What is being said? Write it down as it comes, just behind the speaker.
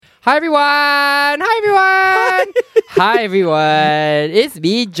Hi everyone! Hi everyone! Hi everyone! It's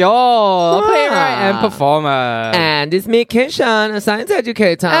me, Joel, playwright and performer. And it's me, Kishan, a science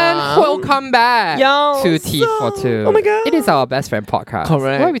educator. And welcome back to T42. Oh my god. It is our best friend podcast.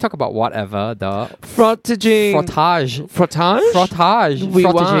 Correct. Where we talk about whatever the Frottaging. frottage. Frottage? Frottage. We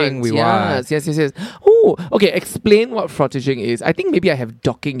Frottaging want. we want. Yes. Oh, okay. Explain what frottaging is. I think maybe I have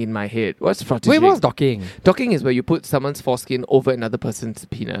docking in my head. What's frottaging? Wait, what's docking? Docking is where you put someone's foreskin over another person's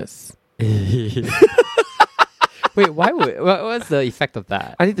penis. Wait, what's the effect of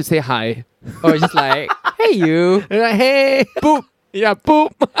that? I need to say hi. Or just like, hey you. And like, hey. Boop. Yeah,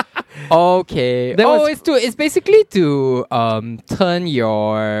 boop. Okay. That was- it's basically to turn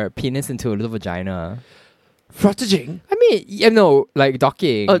your penis into a little vagina. Frottaging? I mean, like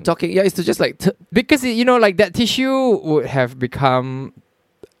docking. Oh, docking. Yeah, it's to just like... Because, like that tissue would have become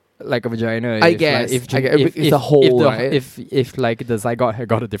like a vagina. I if, guess. Like, It's a hole, right? If like the zygote had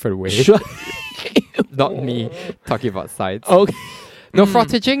got a different way. Sure. Not me talking about science. Okay. No,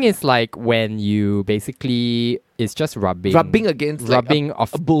 frottaging is like when you basically... It's just rubbing. Rubbing against like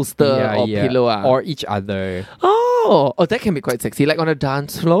off a bolster or pillow. Or each other. Oh, that can be quite sexy. Like on a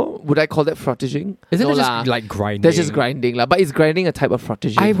dance floor, would I call that frottaging? Isn't No it just lah. like grinding? That's just grinding lah. But is grinding a type of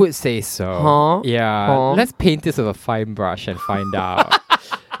frottaging? I would say so. Huh? Yeah. Huh? Let's paint this with a fine brush and find out.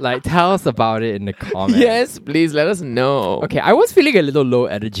 Like, tell us about it in the comments. Yes, please let us know. Okay, I was feeling a little low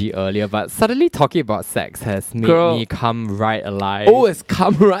energy earlier, but suddenly talking about sex has made me come right alive. Oh, it's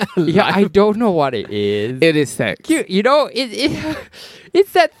come right alive. Yeah, I don't know what it is. It is sex. You know,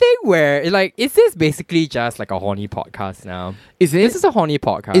 it's that thing where, like, is this basically just like a horny podcast now? Is it? This is a horny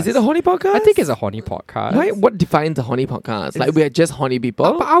podcast. Is it a horny podcast? I think it's a horny podcast. Why? What defines a horny podcast? Like we are just horny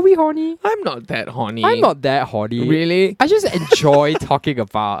people? But are we horny? I'm not that horny. I'm not that horny. Really? I just enjoy talking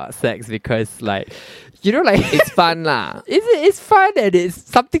about sex because, like, like It's fun lah. it's fun and it's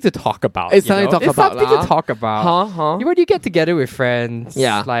something to talk about. It's something to talk it's about something lah. to talk about. Huh? When you get together with friends,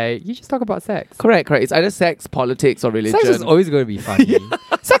 Yeah. like you just talk about sex. Correct. It's either sex, politics, or religion. Sex is always going to be funny.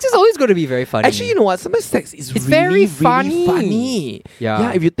 Sex is always going to be very funny. Actually, you know what? Sometimes sex is It's really, very funny. really funny.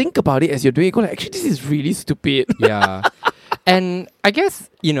 Yeah. If you think about it as you're doing it, you go like, actually, this is really stupid. Yeah. And I guess,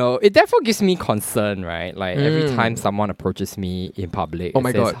 it therefore gives me concern, right? Like every time someone approaches me in public and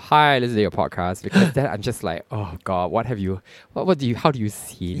my says, God. hi, listen to your podcast, because then I'm just like, oh God, how do you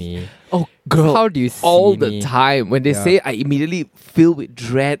see me? Oh, girl. How do you see all me? the time. When they Yeah. say, I immediately feel with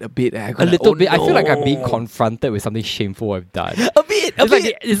dread a bit. I go A like, little oh, bit. I feel like I'm being no. confronted with something shameful I've done. A bit.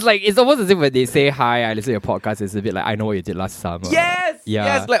 It's almost as if when they say hi, I listen to your podcast, it's a bit like I know what you did last summer.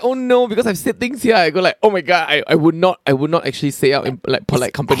 Yes, like oh no, because I've said things here. I go like, oh my god, I would not actually say out in like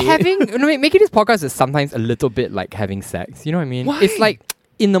polite company. Making this podcast is sometimes a little bit like having sex. You know what I mean? Why? It's like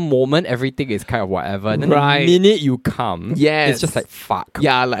in the moment everything is kind of whatever. And then Right. the minute you come, Yes. it's just like fuck.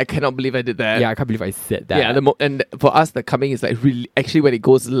 Yeah, like I cannot believe I did that. Yeah, I can't believe I said that. Yeah, and for us, the coming is like really actually when it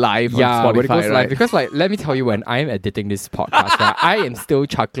goes live on Spotify, when it goes right? live. Because like, let me tell you, when I'm editing this podcast, right, I am still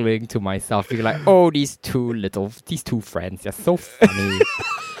chuckling to myself, being like, oh, these two friends, they're so funny.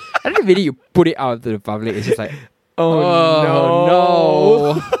 And then the minute you put it out to the public, it's just like, oh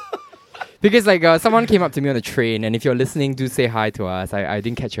no. Because like someone came up to me on the train, and if you're listening, do say hi to us. I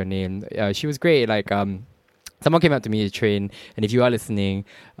didn't catch your name. She was great. Like someone came up to me on the train, and if you are listening,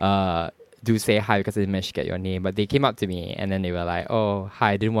 do say hi because I didn't manage to get your name. But they came up to me and then they were like, oh,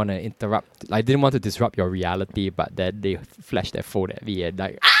 hi, I didn't want to interrupt. I didn't want to disrupt your reality, but then they flashed their phone at me and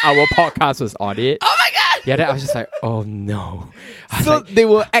like our podcast was on it. Oh my god! Yeah, then I was just like, oh no. So they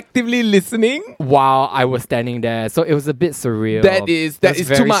were actively listening while I was standing there. So it was a bit surreal. That is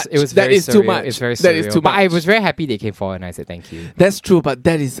too much. It was That very is too surreal. much. It's very surreal. That is too But I much. was very happy they came forward and I said thank you. That's true, but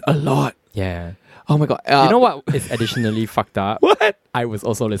that is a lot. Yeah. Oh my god! You know what is additionally fucked up? What? I was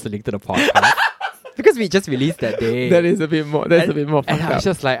also listening to the podcast. Because we just released that day. That is a bit more. That's a bit more And fucked I up. was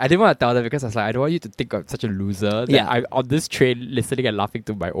just like, I didn't want to tell them because I was like, I don't want you to think I'm such a loser. That Yeah. I'm on this train listening and laughing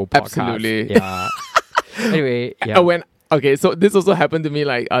to my own podcast. Absolutely. Yeah. Anyway, yeah. Okay, so this also happened to me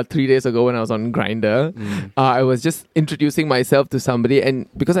like 3 days ago when I was on Grindr. I was just introducing myself to somebody, and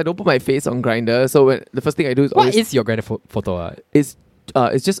because I don't put my face on Grindr, so the first thing I do is What always is your Grindr photo? it's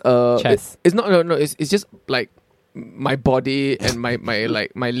just Chest. It's not no it's just like my body and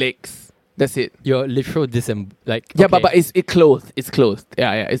my legs. That's it. Your literal like Yeah, okay. but it's clothed. It's clothed.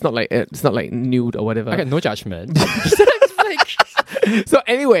 Yeah. It's not like nude or whatever. Okay, no judgment. So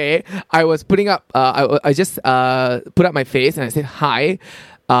anyway, I was putting up. I just put up my face and I said hi.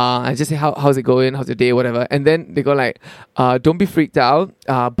 I just say, how's it going? How's your day? Whatever. And then they go like, don't be freaked out.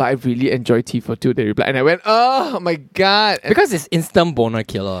 But I really enjoy Tea for Two. They reply. And I went, oh my God. And Because it's instant boner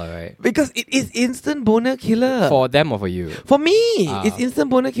killer, right? because it is instant boner killer. For them or for you? For me, it's instant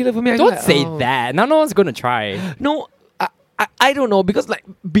boner killer for me. I'm Don't like, say oh. that. Now no one's gonna try. No, I don't know because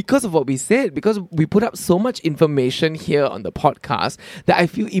of what we said, because we put up so much information here on the podcast that I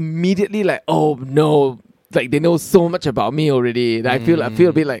feel immediately like, oh no, like they know so much about me already that I feel a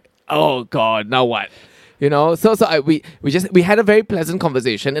bit like, oh God, now what? You know, we had a very pleasant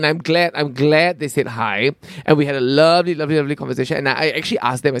conversation, and I'm glad they said hi, and we had a lovely conversation. And I actually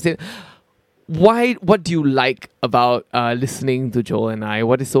asked them, I said, what do you like about listening to Joel and I?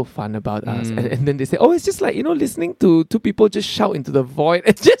 What is so fun about us? And then they say, oh, it's just like, listening to two people just shout into the void.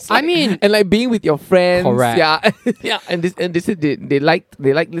 It's just like, and like being with your friends. Correct. Yeah. Yeah. And they said they like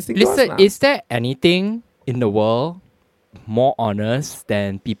listening to us. Listen, is there anything in the world more honest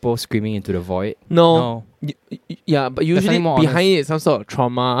than people screaming into the void? No. Yeah, but usually more behind it is some sort of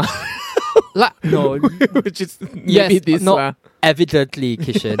trauma. No. Which is Yes, maybe this. no. Evidently,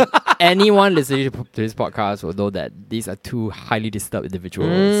 Kishan, anyone listening to this podcast will know that these are two highly disturbed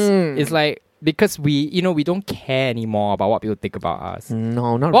individuals. It's like, because we don't care anymore about what people think about us.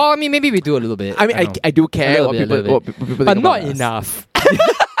 No, not. Well, I mean, maybe we do a little bit. I mean, I do care what people but think not about us. enough.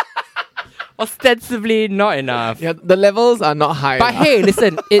 Ostensibly not enough. Yeah, the levels are not high. But hey,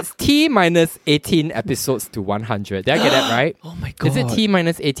 listen, it's T minus 18 episodes to 100. Did I get that right? Oh my God. Is it T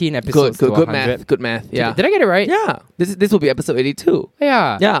minus 18 episodes to 100? Good math. Yeah. Did I get it right? Yeah. This will be episode 82.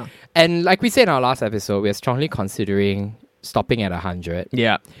 Yeah. Yeah. And like we said in our last episode, we're strongly considering stopping at 100.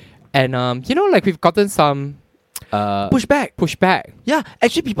 Yeah. And like we've gotten some pushback. Yeah.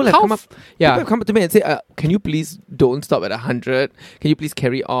 Actually, people have come up to me and say, can you please don't stop at 100? Can you please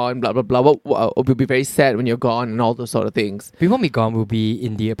carry on? Blah, blah, blah. We'll be very sad when you're gone and all those sort of things. We won't be gone. We'll be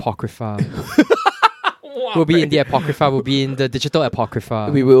in the Apocrypha. We'll be in the Apocrypha. We'll be in the digital Apocrypha.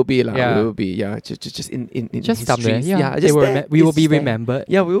 We will be. Yeah. We will be. Yeah. Just in just somewhere. histories. Yeah. Just we will be remembered.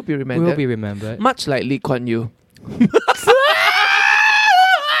 Yeah, we will be remembered. We will be remembered. Much like Lee Kuan Yew.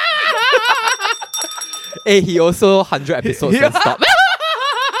 Hey, he also 100 episodes and stopped.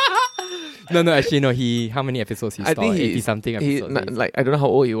 No, actually, no. How many episodes he stopped? I think 80 something episodes. I don't know how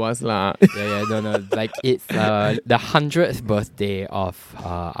old he was lah. No. Like it's the 100th birthday of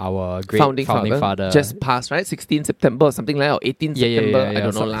our great founding father. Just passed, right? 16 September or something like that, or 18 September. I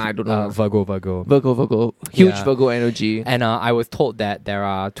don't know lah. I don't know. Virgo. Huge Virgo energy. And I was told that there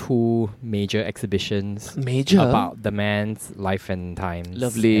are 2 major exhibitions about the man's life and times.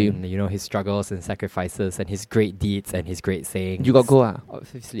 Lovely. And his struggles and sacrifices and his great deeds and his great sayings. You got go ah?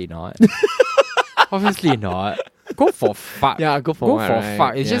 Obviously not. Obviously not. Go for fuck. Yeah, go for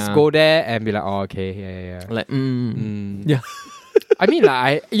fuck. It's just go there and be like, oh, okay, yeah. Like, Yeah. I mean,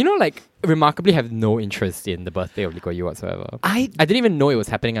 like, I remarkably have no interest in the birthday of Lee Kuan Yew whatsoever. I didn't even know it was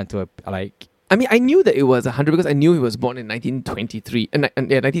happening until I mean, I knew that it was 100 because I knew he was born in 1923. And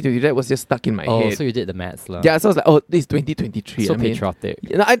 1923, that was just stuck in my head. Oh, so you did the maths lah. Yeah, so I was like, oh, this is 2023. So patriotic.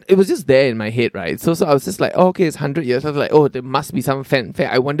 It was just there in my head, right? So I was just like, oh, okay, it's 100 years. I was like, oh, there must be some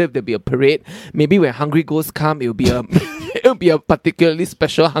fanfare. I wonder if there'll be a parade. Maybe when Hungry Ghosts come, it'll be a particularly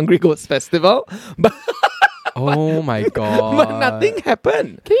special Hungry Ghosts festival. But oh my God. But nothing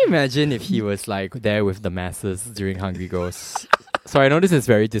happened. Can you imagine if he was like there with the masses during Hungry Ghosts? So I know this is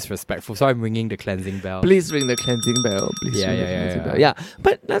very disrespectful, so I'm ringing the cleansing bell. Please ring the cleansing bell. Yeah. Yeah,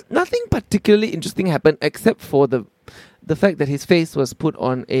 but nothing particularly interesting happened except for the fact that his face was put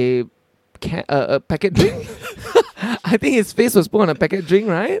on a packet drink. I think his face was put on a packet drink,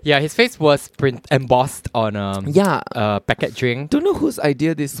 right? Yeah, his face was embossed on a packet drink. Don't know whose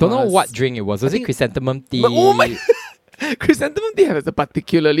idea this Don't was. know what drink it was. Was it chrysanthemum tea? Oh my... Chrysanthemum tea has a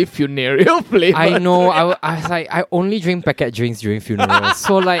particularly funereal flavor. I know. I was like, I only drink packet drinks during funerals.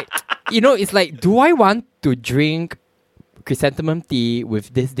 So like, it's like, do I want to drink chrysanthemum tea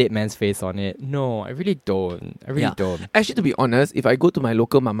with this dead man's face on it? No, I really don't. Don't. Actually, to be honest, if I go to my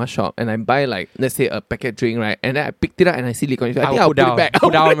local mama shop and I buy like, let's say a packet drink, right, and then I picked it up and I see Lee Kuan Yew, I think I'll put it back.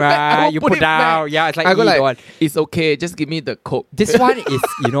 Put down, right? You put down. Yeah, it's like, I go like, it's okay, just give me the Coke. This one is,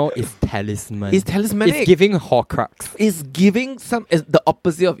 is talisman. It's talismanic. It's giving Horcrux. It's giving it's the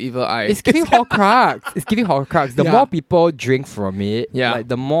opposite of evil eye. It's giving Horcrux. The more people drink from it, like,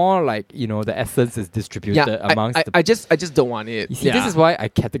 the more like, the essence is distributed amongst I just don't want it. You see, this is why I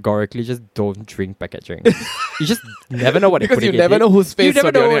categorically just don't drink packet drinks. You just never know what they're putting in it. Because you never know whose face you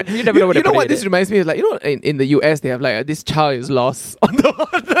never know what you know what this reminds me of? Like, in the US, they have like this child is lost on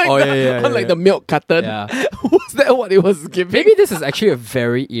the milk carton. Yeah. Was that what it was giving? Maybe this is actually a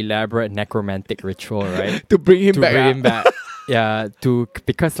very elaborate necromantic ritual, right? to bring him back.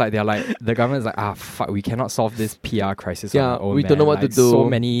 because like they're like the government's like fuck, we cannot solve this PR crisis on Yeah, our own. we don't know what to do.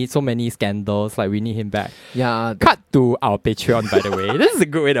 So many scandals, like we need him back. Yeah. Cut to our Patreon, by the way. This is a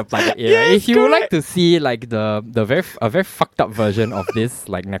good way to plug it. Yeah, Yes, if you would like correct. to see like a very fucked up version of this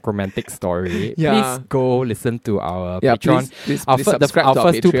like necromantic story, Yeah. please go listen to our Yeah, Patreon. please Our subscribe to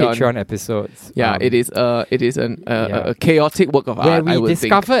our first two Patreon. Patreon episodes. Yeah, it is a chaotic work of where art. we I would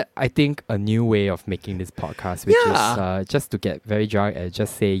discovered, I think, a new way of making this podcast, which Yeah. is just to get very drunk and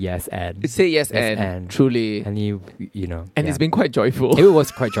just say yes and think. Say yes and truly. and you know, And yeah. it's been quite joyful. It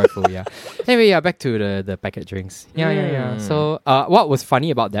was quite joyful, yeah. Anyway, yeah, back to the packet drinks. Yeah. So, what was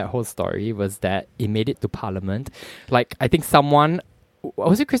funny about that whole story was that it made it to Parliament. Like, I think someone,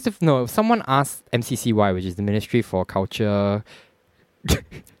 was it Christopher? No, someone asked MCCY, which is the Ministry for Culture,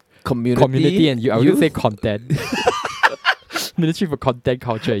 Community and I would say content. Ministry for Content,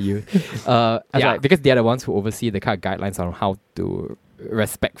 Culture, and Youth. Like, because they're the ones who oversee the kind of guidelines on how to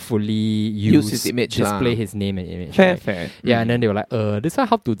respectfully use his image, display his name and image. Fair, right? fair. Yeah, and then they were like, this one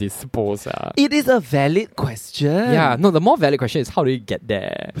how to dispose. It is a valid question. Yeah, no, the more valid question is how do you get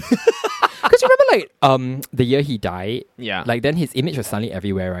there? Because you remember like the year he died, Yeah. like then his image was suddenly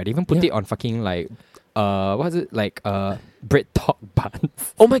everywhere, right? They even put it on fucking like what was it, like bread talk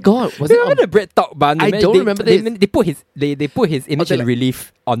buns. Oh my god, was Do it you remember on the bread talk bun? I don't remember this. They put his image they in like-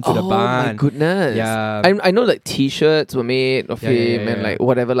 relief onto the Oh bun. my goodness. Yeah. I know like t-shirts were made of Yeah, him yeah, and yeah. like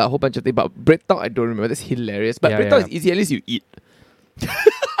whatever, like a whole bunch of things. But bread talk I don't remember. That's hilarious. But Yeah, bread talk yeah. is easy, at least you eat.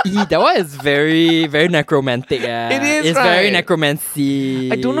 That one is very, very necromantic. It is, It's very right?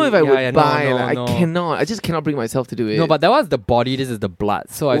 necromancy. I don't know if I would buy. No, like, no. I cannot. I just cannot bring myself to do it. No, but that was the body, this is the blood.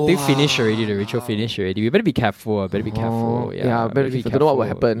 So I think finished already, the ritual Wow. finished already. We better be careful. Better be careful. Oh, Yeah, better be careful. Don't know what will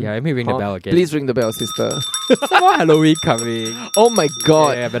happen. Yeah, let me ring the Huh? bell again. Please ring the bell, sister. Some more Halloween coming. Oh my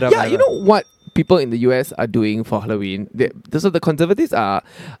god. Yeah, better. You know what people in the US are doing for Halloween? So the conservatives are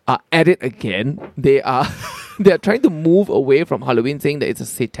at it again. They are they are trying to move away from Halloween, saying that it's a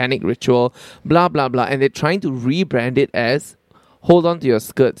satanic ritual, blah blah blah, and they're trying to rebrand it as. Hold on to your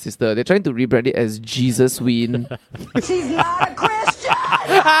skirt, sister. They're trying to rebrand it as Jesus-ween. She's not a Christian!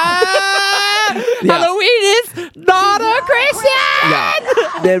 Yeah. Halloween is not a Christian! Yeah,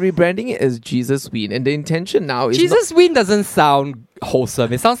 they're rebranding it as Jesus-ween, and the intention now is Jesus Ween doesn't sound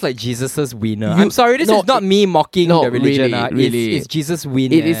wholesome. It sounds like Jesus's wiener. You- I'm sorry, this no, is not me mocking no, the religion. really. It's Jesus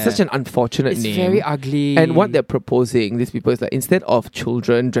Ween. It is such an unfortunate It's name. very ugly. And what they're proposing, these people, is like instead of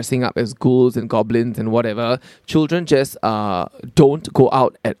children dressing up as ghouls and goblins and whatever, children just don't go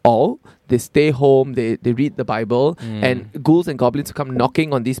out at all. They stay home, they read the Bible, and ghouls and goblins who come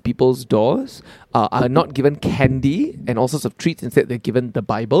knocking on these people's doors are not given candy and all sorts of treats. Instead, they're given the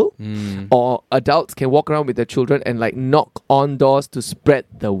Bible. Or adults can walk around with their children and like knock on doors to spread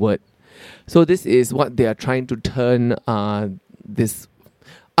the word. So this is what they are trying to turn this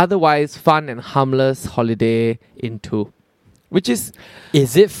otherwise fun and harmless holiday into, which is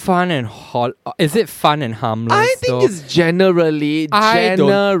Is it fun and harmless? I think though? it's generally I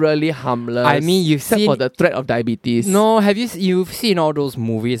don't- harmless. I mean, you've except seen- for the threat of diabetes. No, you've seen all those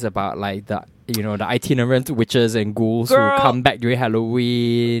movies about like the itinerant witches and ghouls Girl. who come back during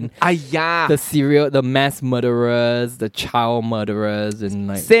Halloween, yeah. the mass murderers, the child murderers, and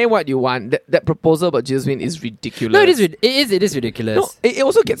like Say what you want. That proposal about Jasmine is ridiculous. no, it is ridiculous. No, it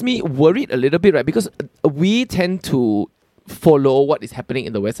also gets me worried a little bit, right? Because we tend to follow what is happening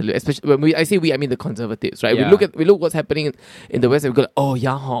in the West, especially when I say we, I mean the conservatives, right? Yeah. We look what's happening in the West, and we go, like, oh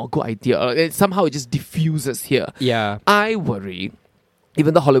yeah, good idea. And somehow it just diffuses here. Yeah. I worry,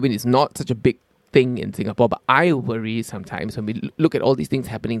 even though Halloween is not such a big thing in Singapore, but I worry sometimes when we look at all these things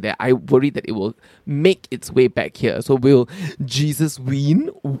happening there, I worry that it will make its way back here. So will Jesus Ween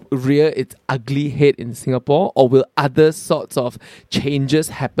rear its ugly head in Singapore, or will other sorts of changes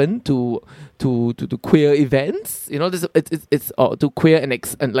happen to queer events? You know, it's to queer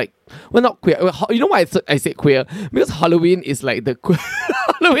and like, well, not queer. Well, you know why I say queer? Because Halloween is like the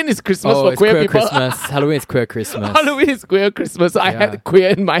Halloween is Christmas for it's queer queer people. Christmas. Halloween is queer Christmas. Halloween is queer Christmas. So I Yeah. had queer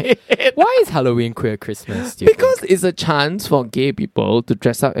in my head. Why is Halloween queer Christmas? Do you Because think? it's a chance for gay people to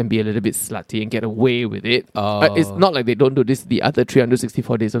dress up and be a little bit slutty and get away with it. It's not like they don't do this the other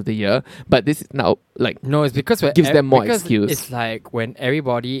 364 days of the year, but this is now like No, it's because Gives them more because excuse. It's like when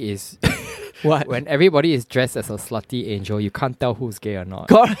everybody is what? when everybody is dressed as a slutty angel, you can't tell who's gay or not.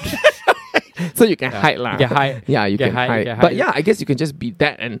 God. So you can Yeah. hide lah. You can hide. Yeah, you You can can hide, hide. you can But hide. yeah, I guess you can just be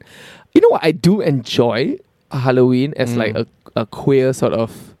that. And you know what? I do enjoy Halloween as like a queer sort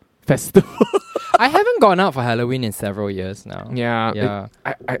of festival. I haven't gone out for Halloween in several years now. Yeah. Yeah.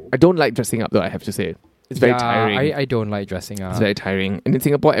 I don't like dressing up though, I have to say. It's very Yeah, tiring. I don't like dressing up. It's very tiring. And in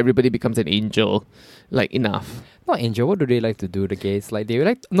Singapore, everybody becomes an angel. Like, enough. not angel. What do they like to do? The gays, like they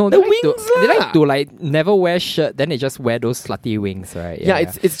like no, they The like to, wings they lah. like to like never wear shirt. Then they just wear those slutty wings, right? Yeah,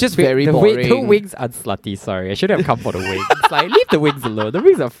 it's just very the boring. The wings are slutty. Sorry, I shouldn't have come for the wings. Like leave the wings alone. The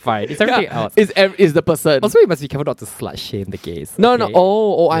wings are fine. It's everything else. Is the person. Also, you must be careful not to slut shame the gays. No, okay? no.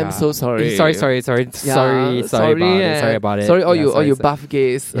 Oh, Yeah. I'm so sorry. Sorry Yeah, sorry about it. Sorry, all Yeah, you sorry. buff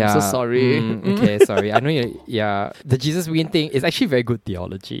gays. I'm so sorry. Okay, sorry. I know you. Yeah, the Jesus Ween thing is actually very good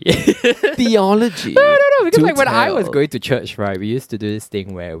theology. Theology. No, because Do like when I was tell. going to church, right, we used to do this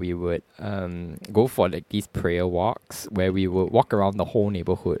thing where we would go for like these prayer walks where we would walk around the whole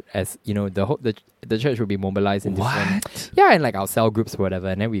neighborhood as you know the church would be mobilized in different in like our cell groups or whatever,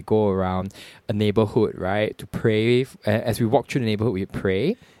 and then we go around a neighborhood, right, to pray. As we walk through the neighborhood, we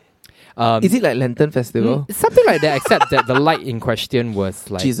pray. Is it like Lantern Festival? Something like that, except that the light in question was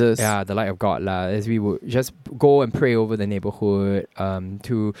like Jesus. Yeah, the light of God lah. As we would just go and pray over the neighborhood.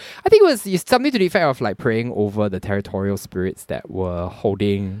 To I think it was something to the effect of like praying over the territorial spirits that were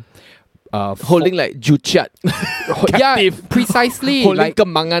holding. Holding like Juchat. Yeah, precisely. Holding Like,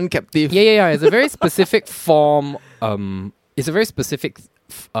 Kemangan captive. yeah. It's a very specific form. It's a very specific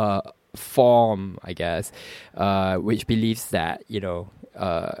form, I guess, which believes that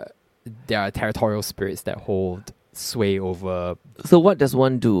there are territorial spirits that hold sway over. So what does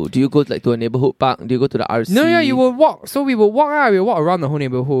one do? Do you go like to a neighborhood park? Do you go to the RC? No, you will walk. So we will walk. We will walk around the whole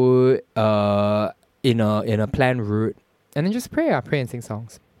neighborhood, in a planned route, and then just pray. Pray and sing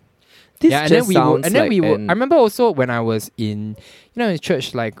songs. This and just sounds then we would. an- I remember also when I was in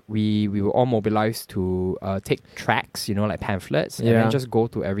church, like we were all mobilized to take tracts, like pamphlets, and Yeah. then just go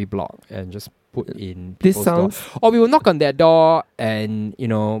to every block and just put in. This people's sounds- door. Or we will knock on their door and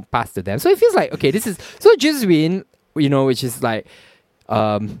pass to them. So it feels like okay, this is so Jesus Win, which is like,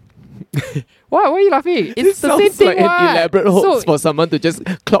 Why are you laughing? It's This the same sounds thing. like an what? elaborate hoax So- for someone to just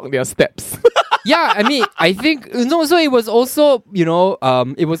clock their steps. Yeah, I mean, I think no. So it was also,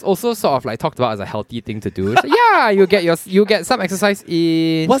 it was also sort of like talked about as a healthy thing to do. So yeah, you get some exercise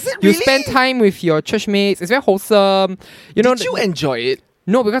in. Was it You really? spend time with your church mates. It's very wholesome. Did you enjoy it?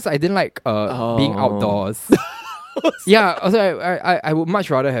 No, because I didn't like being outdoors. Yeah, also I would much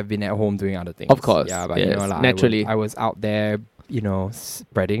rather have been at home doing other things. Of course, Yeah, but yes, like, naturally. I was out there,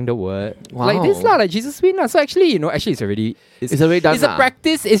 spreading the word. Wow. Like this lah, like Jesus Win lah. So actually, it's already It's already done It's a lah.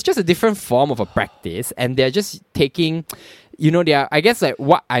 practice. It's just a different form of a practice, and they're just taking, I guess like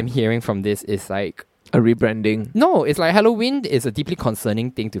what I'm hearing from this is like. A rebranding. No, it's like Halloween is a deeply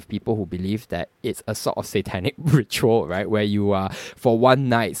concerning thing to people who believe that it's a sort of satanic ritual, right? Where you are for one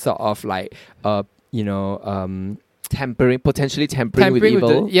night sort of like Potentially tampering with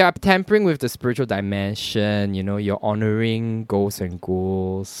evil. tampering with the spiritual dimension. You're honoring ghosts and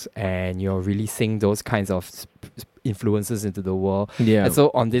ghouls, and you're releasing those kinds of influences into the world. Yeah. And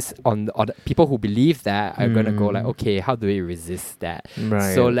so on the people who believe that are gonna go like, okay, how do we resist that?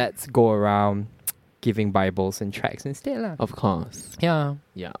 Right. So let's go around giving Bibles and tracts instead, lah. Of course. Yeah.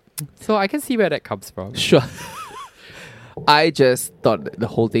 Yeah. So I can see where that comes from. Sure. I just thought that the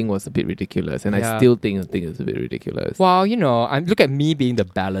whole thing was a bit ridiculous, and I Yeah. still think the thing is a bit ridiculous. Well, look at me being the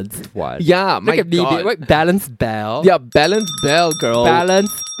balanced one. Yeah, my Look at me God. being balanced bell. Yeah, balance bell, girl.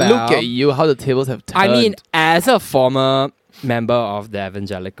 Balanced bell. Look at you, how the tables have turned. I mean, as a former member of the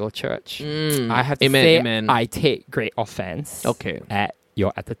evangelical church, I have to say amen. I take great offense at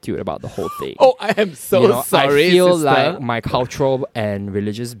your attitude about the whole thing. Oh, I am so sorry, I feel sister. like my cultural and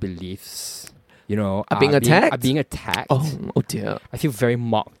religious beliefs, are being attacked? Are being attacked. Oh dear. I feel very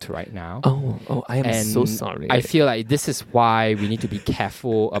mocked right now. Oh, I am And so sorry. I feel like this is why we need to be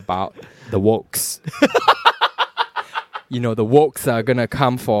careful about the wokes. The wokes are gonna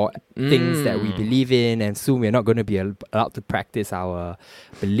come for things that we believe in, and soon we're not gonna be allowed to practice our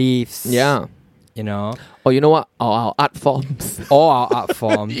beliefs. Yeah. Oh, you know what? Our art forms. All our art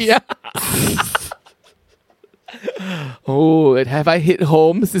forms. Yeah. Oh, have I hit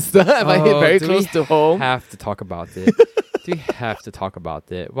home, sister? Have I hit very do close we to home? Have to talk about it. Do we have to talk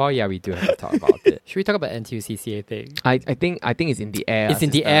about it? Well, yeah, we do have to talk about it. Should we talk about NTUCCA thing? I think it's in the air. It's in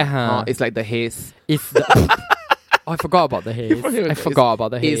the sister. air, huh? Oh, it's like the haze. It's the I forgot about the haze. I forgot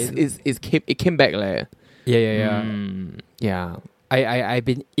about the haze. It came back like. Yeah. Yeah. I've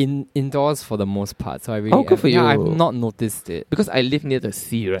been indoors for the most part, so I really good for you. I've not noticed it. Because I live near the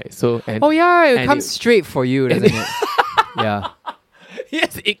sea, right? So and Oh yeah, it and comes it- straight for you, doesn't it? Yeah.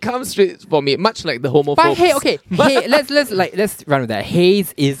 yes, it comes straight for me, much like the homophobes. But hey, okay, hey, let's run with that.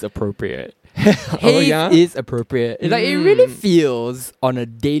 Haze is appropriate. Haze yeah? is appropriate. Like it really feels on a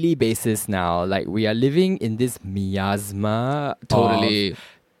daily basis now like we are living in this miasma Totally. of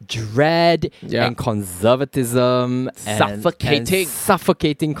dread Yeah. and conservatism Suffocating. and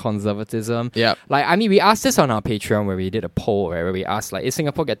suffocating conservatism. Yeah. Like, I mean, we asked this on our Patreon where we did a poll, right, where we asked, like, is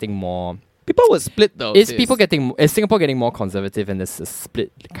Singapore getting more... People were split though. Is Singapore getting more conservative in this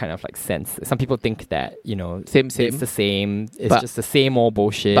split kind of like sense? Some people think that, you know, Same. it's the same. It's But- just the same old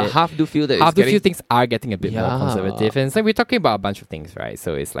bullshit. But half do feel that Half it's the getting... few things are getting a bit more Yeah. conservative, and so we're talking about a bunch of things, right?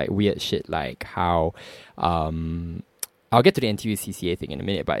 So it's like weird shit, like how, I'll get to the NTU-CCA thing in a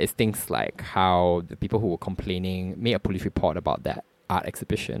minute, but it's things like how the people who were complaining made a police report about that art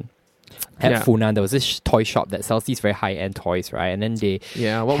exhibition at Yeah. Funan. There was this toy shop that sells these very high-end toys, right? And then they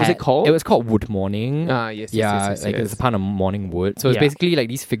Yeah, what was it called? It was called Wood Morning. Yes. Like it's a part of morning wood. So it's Yeah. basically like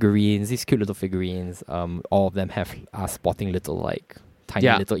these figurines, these cute little figurines. All of them are sporting little like tiny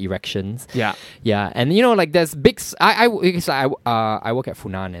Yeah. little erections. Yeah. Yeah, and you know, like there's big. I work at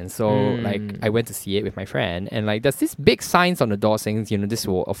Funan, and so like I went to see it with my friend, and like there's this big signs on the door saying, you know, this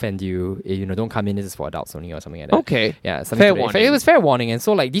will offend you. You know, don't come in. This is for adults only, or something like that. Okay. Yeah, something Fair to that effect. warning. It was fair warning, and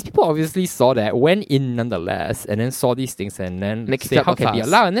so like these people obviously saw that, went in nonetheless, and then saw these things, and then They kicked say up how a can it be fuss.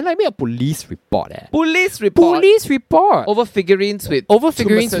 allowed, and then like made a police report. Police report. Police report Over figurines with... over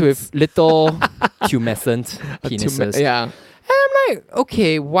figurines tumescent- with little tumescent penises. Yeah. And I'm like,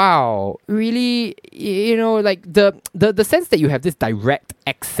 okay, wow, really, you know, like the sense that you have this direct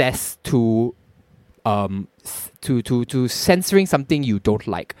access to to censoring something you don't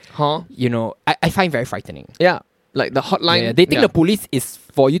like, Huh? you know, I find very frightening. Yeah. Like the hotline. Yeah, they think the police is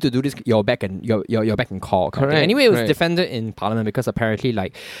for you to do this. You're back and you're back in call. kind of thing. Correct, Anyway, it was right. defended in Parliament because apparently,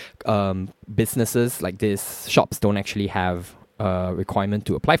 like, businesses like this, shops don't actually have requirement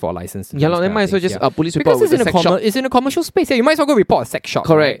to apply for a license. to do Yeah, this they kind might of as well things, just yeah. police report Because with the it's sex shop. it's in a commercial space. Yeah, you might as well go report a sex shop.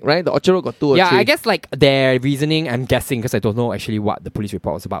 Correct, right? The Orchard Road got 2 or 3. Yeah, I guess like their reasoning, I'm guessing, because I don't know actually what the police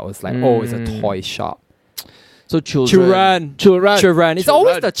report was about, was like, oh, it's a toy shop. So children. Children. It's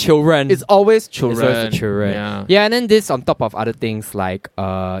always the children. It's always children. It's always the children. Yeah. And then this on top of other things like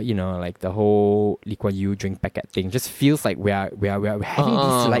you know, like the whole Lee Kuan Yew drink packet thing just feels like we're having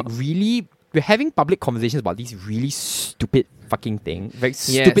these like really, we're having public conversations about these really stupid fucking thing, very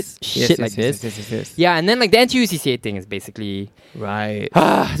stupid shit like this. Yes. Yeah, and then like the NTU-CCA thing is basically Right.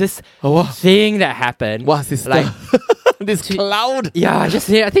 this thing that happened. What's this? Like this cloud. yeah, I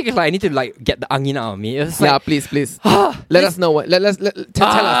think it's like I need to like get the onion out of me. It's Yeah, like please. Let us know what. Tell us.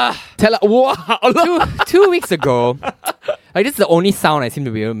 Tell us. Wow. 2 weeks ago. Like this is the only sound I seem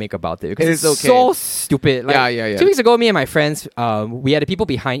to be able to make about it because It's it's okay. so stupid. Like, Yeah. 2 weeks ago, me and my friends, we are the people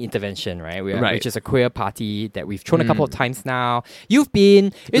behind Intervention, right? Right. Which is a queer party that we've thrown a couple of times now. You've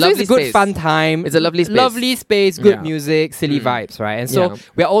been. It's always Lovely a good space. fun time. It's a lovely space. Lovely space, good Yeah. music, silly vibes, right? And so Yeah.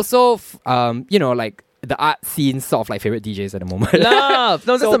 we're also, you know, like the art scene sort of like favorite DJs at the moment. Love.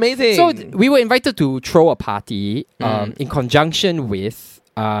 No, that's amazing. So we were invited to throw a party in conjunction with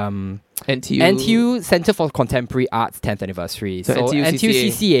NTU Center for Contemporary Arts 10th anniversary. So So NTU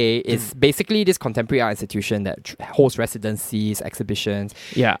NTU-CCA is basically this contemporary art institution that hosts residencies, exhibitions.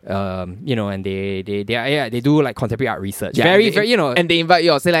 Yeah. You know, and they do like contemporary art research. Yeah, very and they- very, you know. And they invite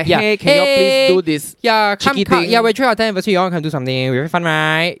you. Say like, Yeah. hey, can you please do this? Yeah, cheeky come. thing? Yeah, we're throwing our 10th anniversary. You all can do something. We're very fun,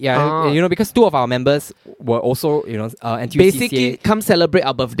 right? Yeah, Ah. you know, because 2 of our members were also, you know, NTU-CCA. Basically, come celebrate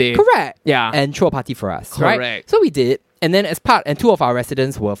our birthday. Correct. Yeah. And throw a party for us. Right? Correct. So we did. And then as part, and 2 of our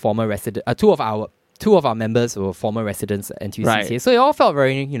residents were former residents, 2 of our members were former residents at NTU-CCA. Right. So it all felt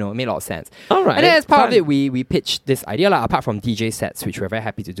very, you know, it made a lot of sense. All right. And then as part of Fun. it, we pitched this idea, like, apart from DJ sets, which we're very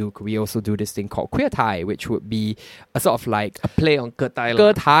happy to do, could we also do this thing called Queer Thai, which would be a sort of like a play on Ke Tai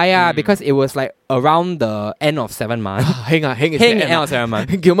Queer Thai, because it was like around the end of 7 months. Hang is Hang the end of 7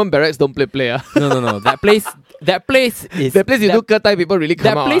 months. Gilman Barracks don't play. No. That place is... That place you do Ke Tai, people really come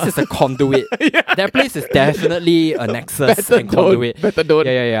That out. place is a conduit. That place is definitely a nexus Better and conduit. Better don't.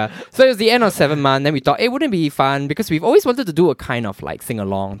 Yeah. So it was the end of 7 months. Then we thought it wouldn't be fun because we've always wanted to do a kind of like sing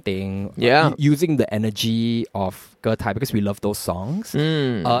along thing. Yeah. Using the energy of Ke Tai because we love those songs.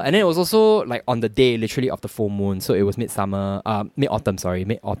 Mm. And then it was also like on the day literally of the full moon. So it was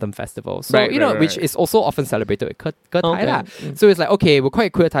Mid-Autumn Festival. So, Right, you know, right, which right. is also often celebrated with Ke Tai Okay. lah. So it's like, okay, we're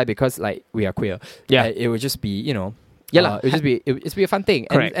quite Queer Thai because like we are queer. Yeah. It would just be, you know, Yeah lah. it would just be a fun thing.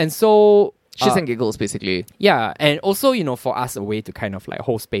 Correct. And so Shits and giggles, basically. yeah, and also, you know, for us a way to kind of like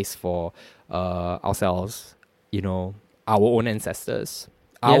hold space for ourselves, you know, our own ancestors.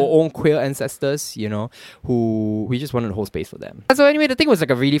 Our own queer ancestors, you know, who we just wanted to hold space for them. So anyway, the thing was like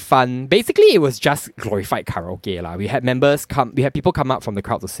a really fun. Basically, it was just glorified karaoke lah. We had people come up from the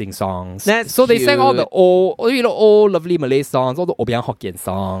crowd to sing songs. That's so they sang all the cute. old lovely Malay songs, all the Obiang Hokkien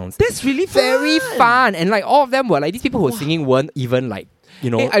songs. That's really Very fun, and like all of them were like these people who were singing weren't even like,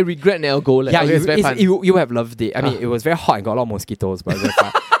 you know. Hey, I regret now go. Like, Yeah, okay, it's very fun. you have loved it. I mean, it was very hot and got a lot of mosquitoes, but it was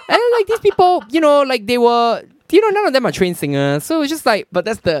very fun. then like these people, like they were, none of them are trained singers. So it was just like, But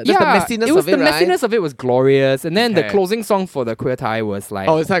that's the messiness it was of it, the right? messiness of it was glorious. And then the Okay. closing song for the Queer Thai was like,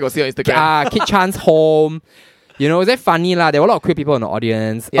 Oh, it's like I got see on Instagram. Kit Chan's Home. It was very funny lah. There were a lot of queer people in the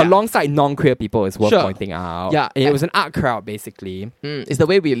audience, Yeah. alongside non-queer people. Is worth Sure. pointing out. Yeah. And it was an art crowd basically. It's the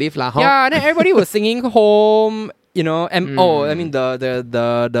way we live, lah. Huh? Yeah, and then everybody was singing Home. And I mean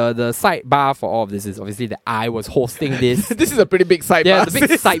the sidebar for all of this is obviously that I was hosting this. This is a pretty big sidebar. Yeah, the big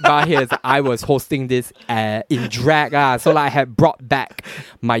sidebar here is that I was hosting this in drag. So like, I had brought back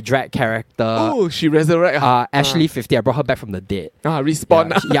my drag character. Oh, she resurrected. Ashley 50. I brought her back from the dead.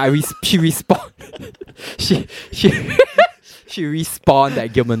 Respawn. She respawned. she respawned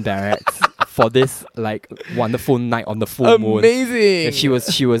at Gilman Barracks for this like wonderful night on the full moon. Amazing. And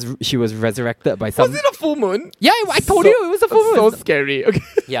she was resurrected by some. Was it a full moon? Yeah, I told you it was a full moon. So scary. Okay.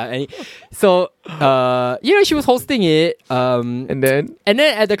 Yeah, so she was hosting it. And then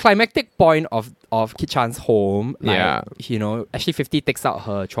at the climactic point of Kit Chan's Home, like, Yeah. Ashley 50 takes out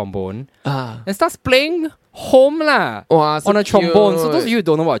her trombone and and starts playing Home lah wow, so on a trombone. So cute. those of you who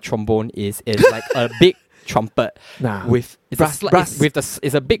don't know what a trombone is, it's like a big trumpet Nah. with Brass.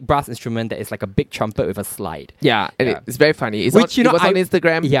 it's a big brass instrument that is like a big trumpet with a slide. Yeah, and Yeah. it's very funny. It's Which, on, it was on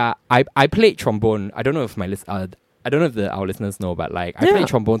Instagram. Yeah, I played trombone. I don't know if I don't know if our listeners know, but like I Yeah. played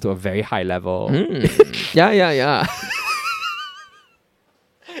trombone to a very high level. Yeah.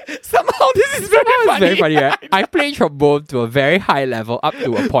 Somehow this is very It's funny. very funny, right? I played trombone to a very high level up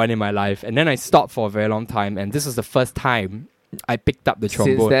to a point in my life, and then I stopped for a very long time, and this was the first time I picked up the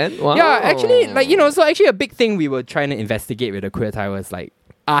trombone. Since then? Wow. Yeah, actually, so actually a big thing we were trying to investigate with the Queer Thai was like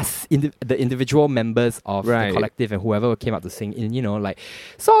us, the individual members of Right. the collective and whoever came out to sing in, like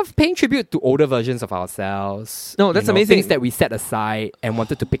sort of paying tribute to older versions of ourselves. No, that's amazing. Things that we set aside and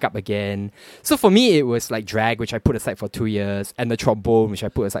wanted to pick up again. So for me, it was like drag, which I put aside for 2 years, and the trombone, which I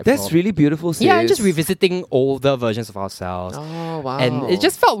put aside That's for... really beautiful, sis. Yeah, and just revisiting older versions of ourselves. Oh, wow. And it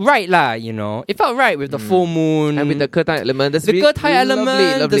just felt right lah, It felt right with the full moon. And with the Ketai element. That's the really Ketai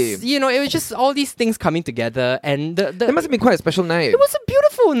element. Lovely. It was just all these things coming together. And That must have been quite a special night. it was a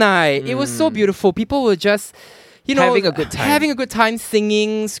beautiful night. It was so beautiful. People were just... Having a good time. Having a good time,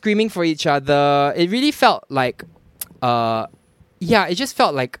 singing, screaming for each other. It really felt like... it just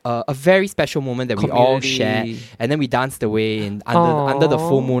felt like a very special moment that we all Community. shared, and then we danced away under the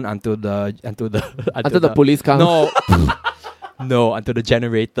full moon until the police come. No, until the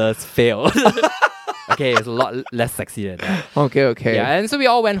generators failed. Okay, it's a lot less sexy than that. Okay. Yeah, and so we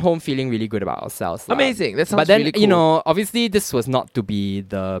all went home feeling really good about ourselves. lah. Amazing. That sounds But then, really cool. obviously this was not to be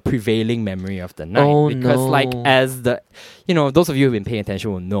the prevailing memory of the night. Oh, because no. like as the, those of you who've been paying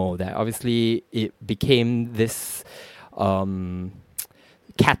attention will know that obviously it became this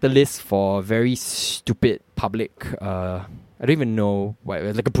catalyst for very stupid public, I don't even know what,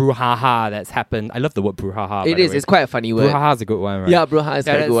 like a brouhaha that's happened. I love the word brouhaha. It is. It's quite a funny word. Brouhaha is a good one, right? Yeah, brouhaha is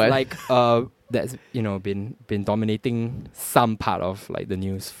very that's good. like that's been dominating some part of like the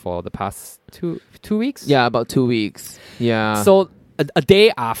news for the past two weeks. Yeah, about 2 weeks. Yeah. So a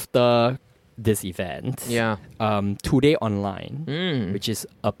day after this event, yeah. Today Online, which is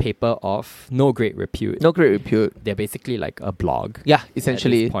a paper of no great repute. No great repute. They're basically like a blog. Yeah, At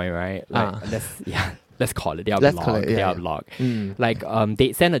essentially. this point, right? Like, let's call it. They are Let's blog. call it, yeah, they are yeah. blog. Mm. Like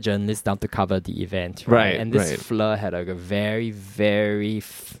they sent a journalist down to cover the event, Right, And this right. fleur had like a very, very,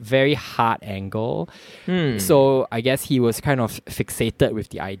 very hard angle. Hmm. So I guess he was kind of fixated with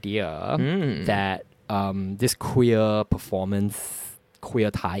the idea that this queer performance,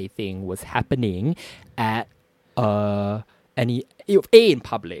 queer Thai thing was happening at in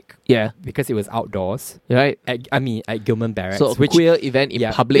public. Yeah. Because it was outdoors. Right. At Gilman Barracks. So a queer event in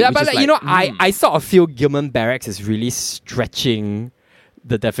public. Yeah, which but is like, I sort of feel Gilman Barracks is really stretching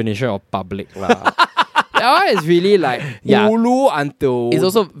the definition of public lah. That one is really like ulu until it's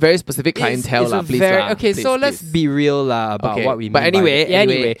also very specific clientele it's a lah. Please very- lah. Okay, Please, so let's please. be real lah about Okay. what we mean. But anyway, by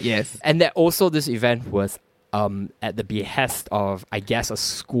anyway, yes. and that also this event was at the behest of, I guess, a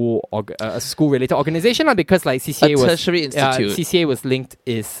school related organization lah, because like CCA A was tertiary institute. CCA was linked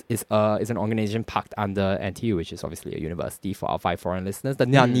is an organization parked under NTU, which is obviously a university for our 5 foreign listeners. The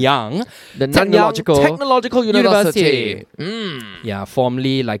Nanyang The Technological Technological University. Yeah,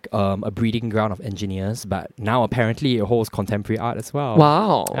 formerly like a breeding ground of engineers, but now apparently it holds contemporary art as well.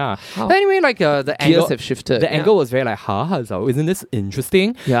 Wow. Yeah. How But anyway, like the gears angle have shifted. the angle was very like, so isn't this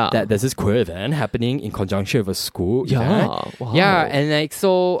interesting? Yeah. That there's this queer event happening in conjunction with a school Yeah. event. Wow. Yeah, and like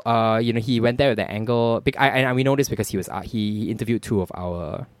so, he went there with the angle. And we know this because he interviewed two of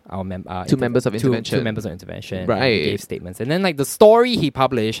our members of intervention. Two members of intervention. Right. And he gave statements, and then like the story he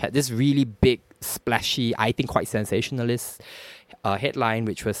published had this really big, splashy, I think quite sensationalist a headline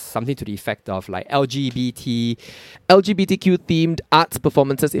which was something to the effect of like LGBTQ themed arts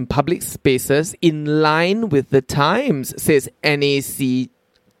performances in public spaces in line with the times, says NAC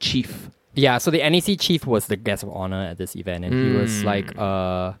chief. Yeah, so the NEC chief was the guest of honor at this event, and he was like,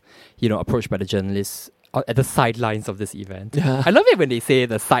 approached by the journalists at the sidelines of this event. Yeah. I love it when they say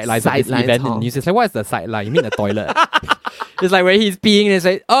the sidelines of this event in the news. It's like, what is the sideline? You mean the toilet? It's like when he's peeing, and it's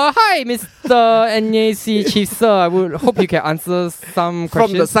like, hi, Mr. NAC chief sir. I would hope you can answer some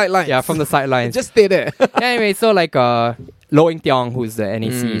questions. From the sidelines. Yeah, from the sidelines. Just stay there. Anyway, so like Loh Ing Tiong, who's the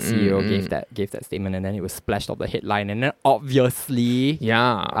NEC CEO, gave that statement, and then it was splashed off the headline. And then obviously,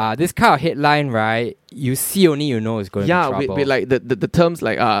 this kind of headline, right? You see only you know is going to be trouble. With like the terms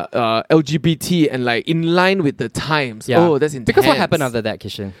like LGBT and like in line with the times. Yeah. Oh, that's intense. Because what happened after that,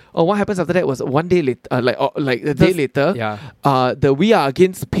 Kishan? Oh, what happens after that was one day later, like a day later. Yeah. The We Are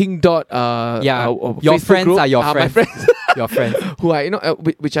Against Pink Dot. Your Facebook friends group, are your my friends. friends. Your friends. Who I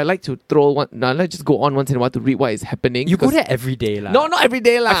which I like to throw one. Now let's just go on once in a while to read what is happening. You go there every day, lah. No, not every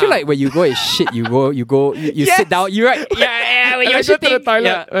day, lah. I feel like when you go and shit, you Yes. sit down. You right? Yeah. When When you're I go to the shitting, toilet,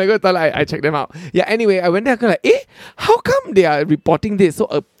 yeah. when I go to the toilet, I check them out. Yeah. Anyway, I went there. I'm like, how come they are reporting this?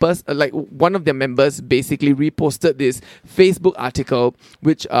 So like one of their members basically reposted this Facebook article,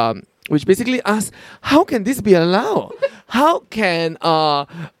 which basically asks, how can this be allowed? How can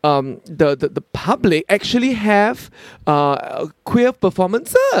the public actually have queer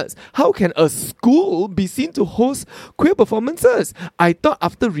performances? How can a school be seen to host queer performances? I thought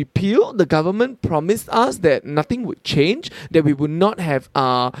after repeal, the government promised us that nothing would change, that we would not have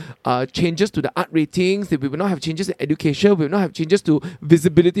changes to the art ratings, that we would not have changes in education, we would not have changes to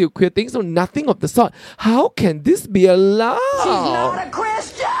visibility of queer things. No, nothing of the sort. How can this be allowed? She's not a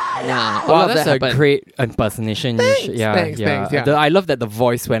Christian. Yeah, Wow, that's a great impersonation. Thanks. I love that the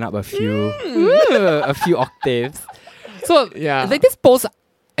voice went up a few octaves. So like this post,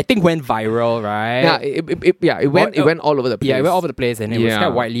 I think went viral, right? Yeah, it went all over the place. Yeah, it went all over the place, and it was kind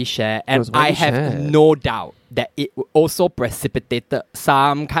of widely shared. And I have no doubt that it also precipitated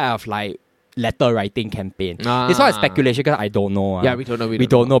some kind of like letter writing campaign. It's not a speculation because I don't know. Yeah, we don't know. We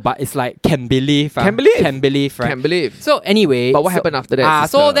don't know, but it's like can believe, right? Can believe. So anyway, but what happened after that?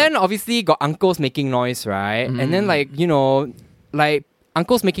 So then obviously got uncles making noise, right? And then like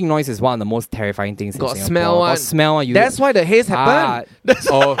uncles making noise is one of the most terrifying things in Singapore. Got smell one. That's why the haze happened.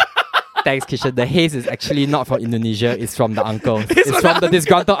 Thanks, Kishan. The haze is actually not from Indonesia. It's from the uncles. It's from the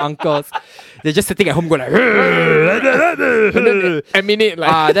disgruntled uncles. They're just sitting at home going like... emanate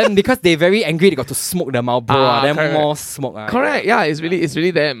like... then because they're very angry, they got to smoke the Marlboro. Then correct. more smoke. Correct. Yeah, it's really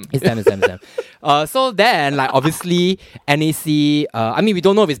them. It's them. So then, like, obviously, NAC... I mean, we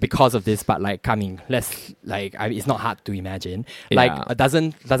don't know if it's because of this, but like, it's not hard to imagine. Like,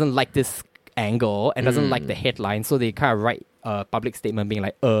 doesn't like this angle and doesn't like the headline, so they kind of write a public statement being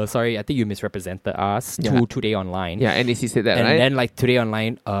like, sorry, I think you misrepresented us to Today Online. Yeah, NAC said that, and right? then like Today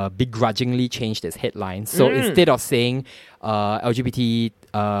Online begrudgingly changed its headline. So instead of saying LGBT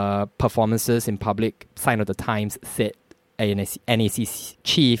performances in public, sign of the times said NAC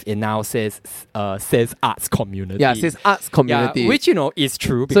chief, it now says arts community. Yeah, says arts community. Yeah, which is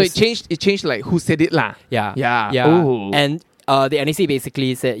true. So it changed like who said it lah. Yeah. Ooh. And the NEC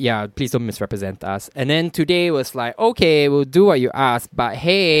basically said, please don't misrepresent us. And then today was like, okay, we'll do what you ask, but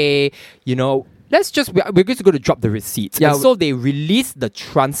hey, we're just going to drop the receipts. Yeah. And so they released the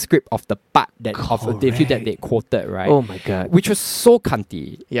transcript of the part of the few that they quoted, right? Oh my God. Which was so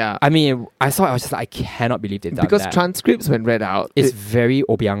cunty. Yeah. I mean, I saw it, I was just like, I cannot believe they've done because that. transcripts, when read out, it's very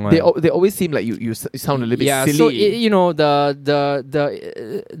obiang. They always seem like you sound a little bit silly. So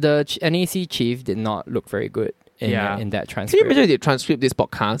the NEC chief did not look very good. In that transcript. Can you imagine if they transcript this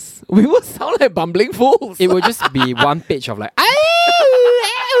podcast? We would sound like bumbling fools. It would just be one page of like...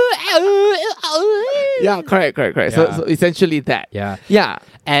 Yeah, correct. Yeah. So essentially that. Yeah.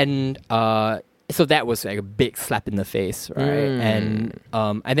 And so that was like a big slap in the face, right? And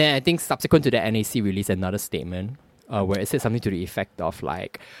then I think subsequent to that, NAC released another statement where it said something to the effect of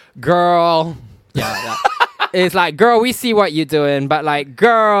like, girl... Yeah. It's like, girl, we see what you're doing, but like,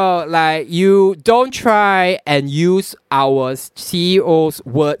 girl, like, you don't try and use our CEO's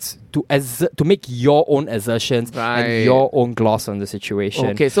words to make your own assertions and your own gloss on the situation.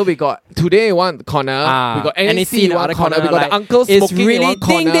 Okay, so we got Today in one corner, we got NAC in one corner, we got like, the uncle smoking really in one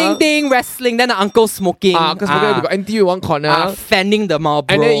corner. ding, wrestling, then the uncle smoking. We got NTU in one corner. Fanning the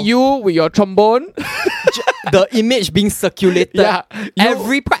Marlboro. And then you with your trombone. the image being circulated. Yeah,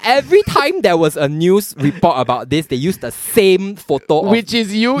 Every time there was a news report about this, they used the same photo which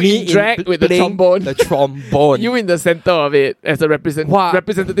is you me in drag with the playing trombone. The trombone. You in the center of it as a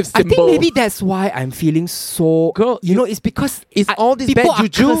representative I symbol. think maybe that's why I'm feeling so. Girl, it's because it's all this people bad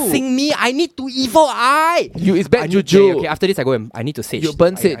juju. are cursing me. I need to evil eye. It's bad I need- juju. Okay, after this I go and I need to sage. You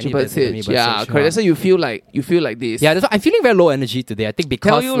burn I sage, need you burn I need sage. burn Yeah, sage, correct. That's why you feel like this. Yeah, that's why I'm feeling very low energy today. I think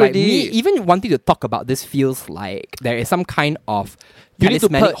because you like me, already. even wanting to talk about this feels like there is some kind of You need to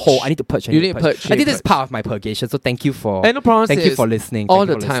talismanic purge. hole. I need to purge. You need to purge, I you need think this to is part of my purgation. So thank you for. No problem. Thank you sis. for listening. All Thank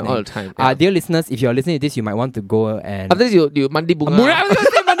the you for time, listening. all the time. Yeah. Dear listeners, if you're listening to this, you might want to go and. After this, you mandi bunga. I was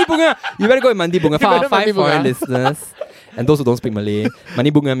gonna say mandi bunga. You better go and mandi bunga. For better our 5 mandi bunga. foreign listeners. And those who don't speak Malay,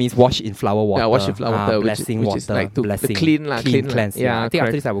 mandi bunga means wash in flower water. Yeah, wash in flower water, which blessing is water, like to blessing, clean cleanse. Yeah, I think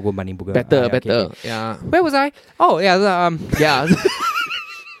after correct. this I will go mandi bunga. Better, Okay, better. okay. Yeah. Where was I? Oh yeah, Yeah.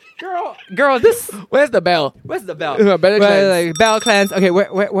 girl. This. Where's the bell? Where's the bell? Better Where, cleanse. like, bell cleanse. Okay,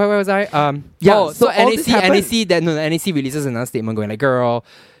 where was I? Yeah, Oh, so so all this happened. the NAC releases another statement going like, girl,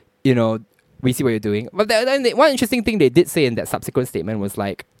 we see what you're doing. But then one interesting thing they did say in that subsequent statement was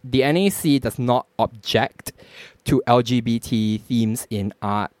like, the NAC does not object to LGBT themes in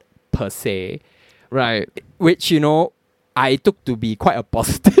art per se, Right. which I took to be quite a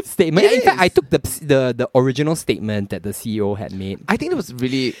positive statement. It In fact, is. I took the original statement that the CEO had made. I think it was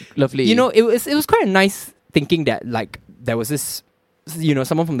really lovely. It was quite a nice thinking that like there was this,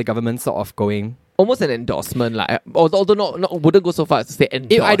 someone from the government sort of going. almost an endorsement, like although not wouldn't go so far as to say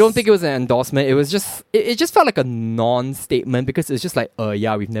endorse. I don't think it was an endorsement. It was just it just felt like a non-statement because it's just like,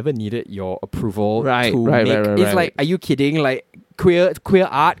 yeah, we've never needed your approval Right, to right, make. right, right, It's right. like, are you kidding? Like queer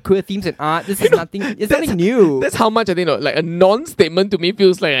art, queer themes in art. This is nothing. It's nothing new. That's how much I think. Like a non-statement to me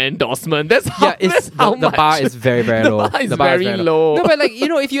feels like an endorsement. That's how. Yeah, it's that's how the much. bar is very, very low. bar is The bar very low. No, but like,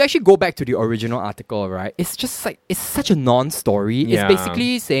 if you actually go back to the original article, right, it's just like, it's such a non-story. Yeah. It's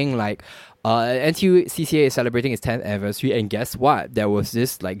basically saying like, NTU CCA is celebrating its 10th anniversary, and guess what? There was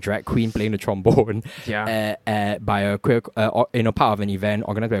this like drag queen playing the trombone, by a queer, part of an event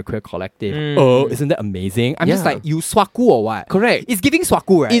organized by a queer collective. Oh, isn't that amazing? I'm just Yeah. like, you swaku or what? Correct. It's giving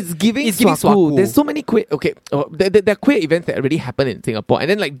swaku, right? It's giving giving swaku. There's so many queer. Okay, there are queer events that already happen in Singapore, and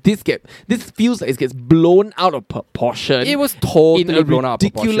then like this feels like it gets blown out of proportion. It was totally in a blown out of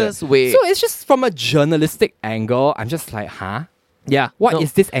ridiculous proportion. way. So it's just from a journalistic angle. I'm just like, huh? Yeah, What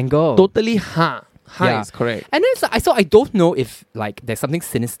is this angle? totally Ha Yeah. is correct. And then I don't know if like there's something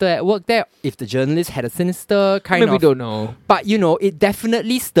sinister at work there. If the journalist had a sinister kind Maybe we of, don't know. but it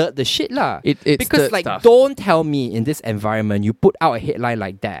definitely stirred the shit lah. It because stirred like stuff. don't tell me in this environment you put out a headline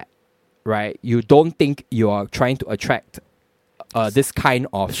like that, right? You don't think you are trying to attract this kind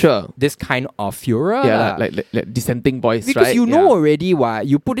of furor. Yeah, lah. like dissenting voice, Because right? you know already why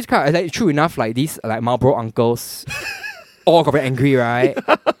you put this kind of, like, true enough, like these like Marlboro uncles all got very angry, right?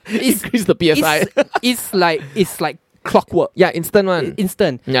 Increase the PSI. It's like clockwork. Yeah, instant one.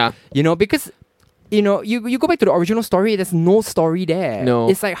 Instant. Yeah. Because you go back to the original story, there's no story there. No.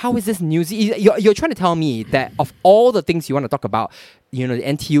 It's like, how is this news? You're trying to tell me that of all the things you want to talk about, the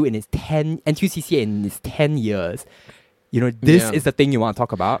NTU CCA in its 10 years, this Yeah. is the thing you want to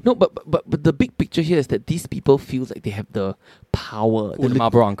talk about. No, but the big picture here is that these people feel like they have the power. The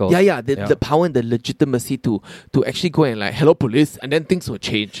Marlboro uncles. The power and the legitimacy to actually go and like, hello police, and then things will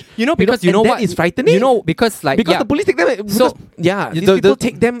change. Because and what that is frightening. because like, because yeah. the police take them. So, these the- people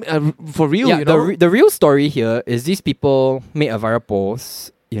take them for real. Yeah, the real story here is these people made a viral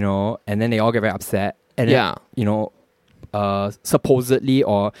post, and then they all get very upset, and then, supposedly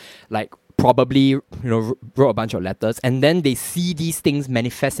or like probably wrote a bunch of letters, and then they see these things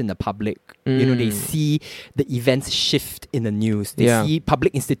manifest in the public. They see the events shift in the news. They see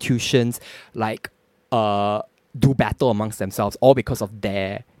public institutions like do battle amongst themselves, all because of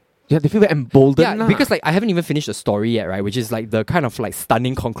their. Yeah, they feel very emboldened. Yeah, because like I haven't even finished the story yet, right? Which is like the kind of like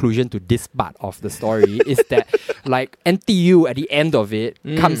stunning conclusion to this part of the story is that like NTU at the end of it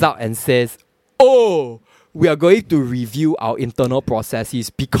comes out and says, "Oh, we are going to review our internal processes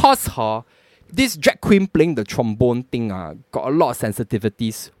because this drag queen playing the trombone thing got a lot of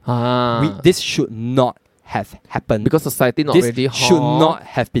sensitivities. This should not have happened because society not this ready. should not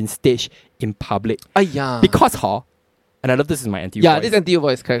have been staged in public because and I love this is my NTU voice. this NTU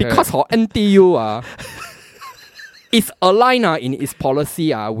voice correct, Because NTU is aligned in its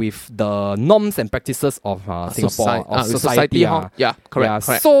policy with the norms and practices of Singapore, of society. Yeah, correct.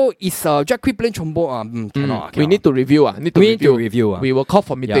 So it's drag queen playing trombone. Cannot. We need to review. We need to review. We will call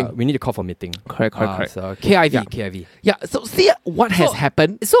for meeting. Yeah, we need to call for meeting. Correct. So KIV. Yeah, so see what has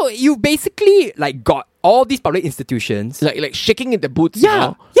happened. So you basically like got all these public institutions Like shaking in the boots.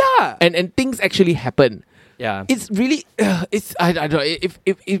 Yeah. And things actually happen. Yeah. it's really, I don't know,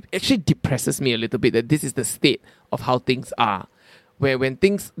 it actually depresses me a little bit that this is the state of how things are. Where when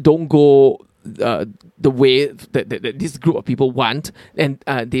things don't go the way that this group of people want, and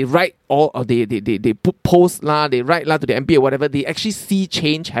they write or they put posts they write to the MP or whatever, they actually see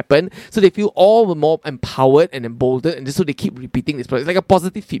change happen, so they feel all the more empowered and emboldened, and so they keep repeating this process. It's like a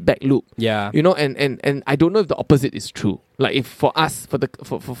positive feedback loop. Yeah. You know, and I don't know if the opposite is true. Like if for us, for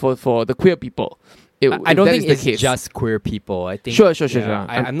the queer people, I don't think the it's case. just queer people. I think Sure.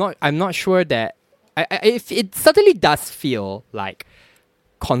 I'm not sure that if it certainly does feel like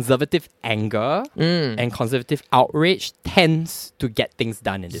conservative anger and conservative outrage tends to get things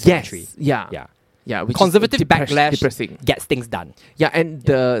done in this country. Yeah. Which Conservative is backlash depressing. gets things done. Yeah, and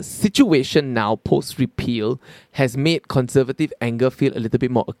the situation now post repeal has made conservative anger feel a little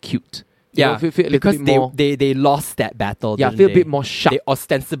bit more acute. You know, feel a little because bit more. they lost that battle. Yeah, didn't feel a they? bit more sharp. They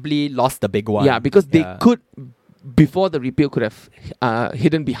ostensibly lost the big one. Yeah, because they could, before the repeal, could have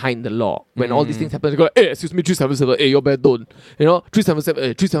hidden behind the law. When all these things happen, they go, hey, excuse me, 377A, you better don't. You know,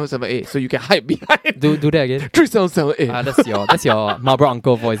 377A, 377A, so you can hide behind. Do that again. 377A. That's your Marlboro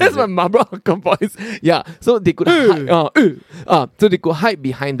uncle voice. That's my Marlboro uncle voice. Yeah, so they could hide. So they could hide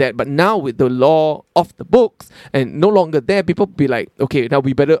behind that. But now with the law off the books and no longer there, people be like, okay, now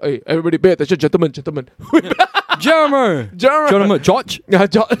we better. Hey, everybody, pay attention, gentlemen. German, George. Yeah,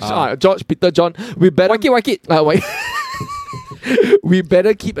 George, Peter, John. We better. Whack it. We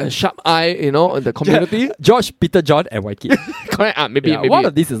better keep a sharp eye, you know, on the community. George, Peter, John, and Waikiki. Correct. Maybe. One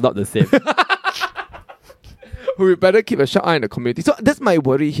of these is not the same. We better keep a sharp eye on the community. So that's my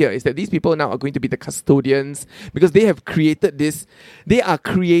worry here, is that these people now are going to be the custodians because they have created this. They are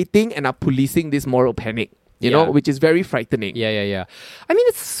creating and are policing this moral panic. You know, which is very frightening. Yeah. I mean,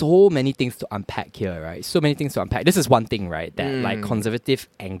 there's so many things to unpack here, right? So many things to unpack. This is one thing, right? That like conservative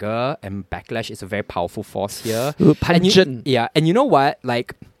anger and backlash is a very powerful force here. Pungent. And you know what?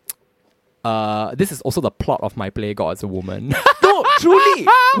 Like, this is also the plot of my play, God as a Woman. No, truly,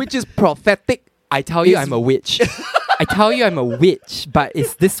 which is prophetic. I tell you, I'm a witch. I tell you, I'm a witch, but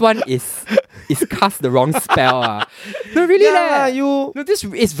this one is cast the wrong spell. No, really, this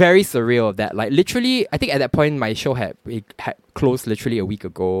is very surreal. That like literally, I think at that point my show had closed literally a week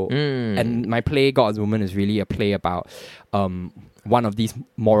ago, and my play God as a Woman is really a play about one of these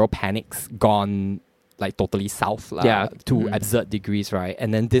moral panics gone like totally south to absurd degrees, right?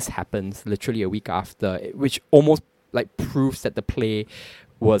 And then this happens literally a week after, which almost like proves that the play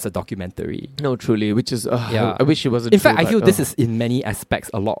was a documentary. No, truly, which is I wish it wasn't. In fact, I feel this is in many aspects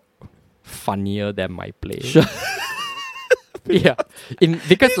a lot funnier than my play. Sure.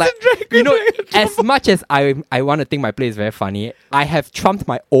 Because like you know, as much as I want to think my play is very funny, I have trumped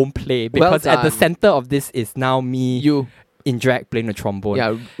my own play because at the center of this is now me in drag playing the trombone.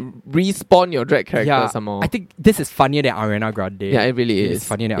 Yeah, respawn your drag character somehow. I think this is funnier than Ariana Grande. Yeah, it really is. It's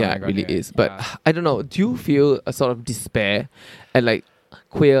funnier than Ariana Grande. It really is. But I don't know. Do you feel a sort of despair at like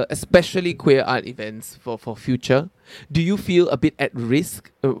queer, especially queer art events for future? Do you feel a bit at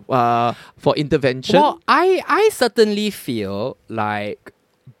risk for intervention? Well, I certainly feel like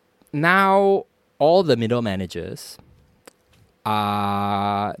now all the middle managers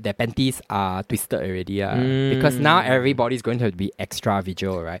their panties are twisted already because now everybody's going to have to be extra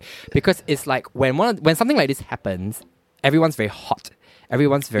vigilant, right? Because it's like when something like this happens, everyone's very hot.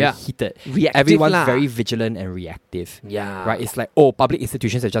 Everyone's very heated. Reactive. Everyone's very vigilant and reactive. Yeah. Right? It's like, oh, public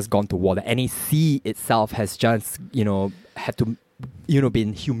institutions have just gone to war. The NAC itself has just, had to,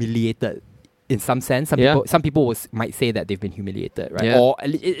 been humiliated in some sense. Some people might say that they've been humiliated, right? Yeah. Or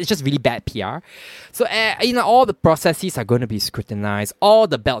it's just really bad PR. So, all the processes are going to be scrutinized. All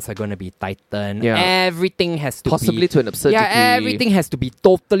the belts are going to be tightened. Yeah. Everything has to possibly to an absurd degree. Everything has to be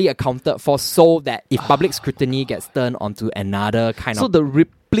totally accounted for so that if public scrutiny gets turned onto another kind of... So the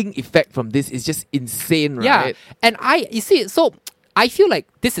rippling effect from this is just insane, right? Yeah. And I feel like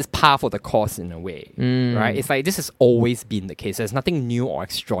this is par for the course in a way, right? It's like this has always been the case. There's nothing new or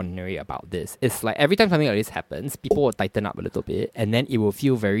extraordinary about this. It's like every time something like this happens, people will tighten up a little bit and then it will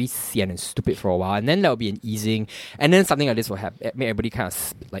feel very sian and stupid for a while, and then there will be an easing, and then something like this will make everybody kind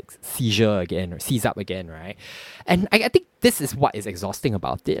of like seize up again, right? And I think this is what is exhausting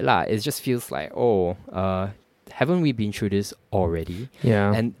about it. It just feels like, haven't we been through this already?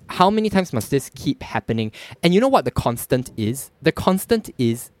 Yeah. And how many times must this keep happening? And you know what the constant is? The constant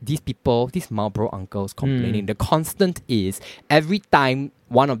is these people, these Marlboro uncles complaining. The constant is every time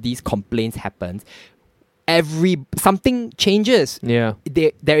one of these complaints happens, something changes. Yeah.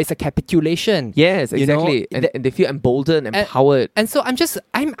 There is a capitulation. Yes, exactly. And they feel emboldened, empowered. And so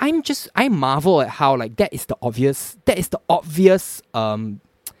I marvel at how like that's the obvious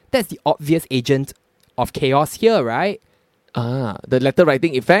agent of chaos here, right? The letter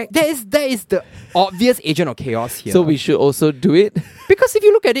writing effect. That is the obvious agent of chaos here. So we should also do it. Because if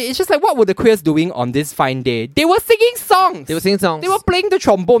you look at it, it's just like, what were the queers doing on this fine day? They were singing songs. They were singing songs. They were playing the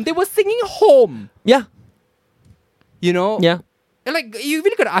trombone. They were singing Home. Yeah. You know? Yeah. And like, you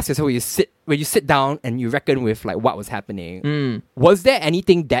really got to ask yourself when you sit down and you reckon with like what was happening. Was there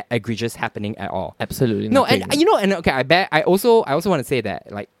anything that egregious happening at all? Absolutely No, nothing. and okay, I also want to say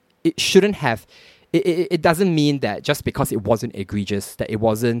that like it shouldn't have. It doesn't mean that just because it wasn't egregious, that it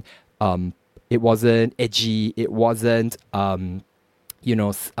wasn't edgy, it wasn't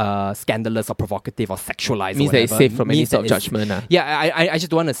scandalous or provocative or sexualized. Means or that it's whatever. safe from any sort of judgment. Yeah, I just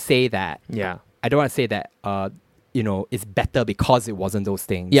don't want to say that. Yeah. I don't want to say that. It's better because it wasn't those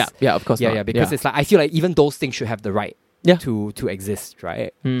things. Yeah, of course. Yeah, not. because it's like I feel like even those things should have the right Yeah. to exist,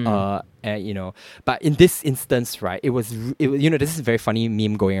 right? But in this instance, right, it was this is a very funny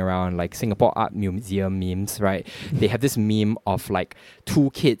meme going around, like Singapore Art Museum memes, right? They have this meme of like two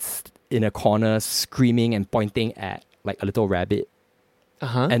kids in a corner screaming and pointing at like a little rabbit,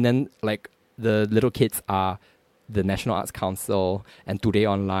 and then like the little kids are the National Arts Council and Today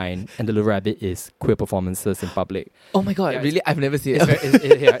Online, and the little rabbit is queer performances in public. Oh my god, Yeah, really? I've never seen it.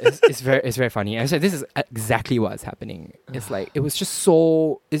 It's very funny. I said this is exactly what's happening. It's like it's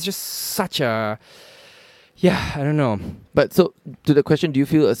just such a I don't know. But so to the question, do you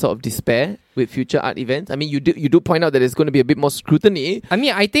feel a sort of despair with future art events? I mean, you do point out that there's going to be a bit more scrutiny. I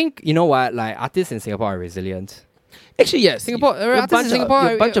mean, I think you know what, like artists in Singapore are resilient. Actually, yes. Artists in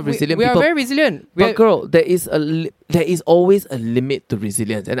Singapore, a bunch of resilient we people. are very resilient. But girl, there is always a limit to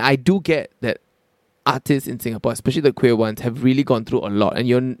resilience, and I do get that artists in Singapore, especially the queer ones, have really gone through a lot, and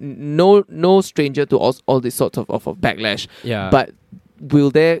you're no stranger to all these sorts of backlash. Yeah. But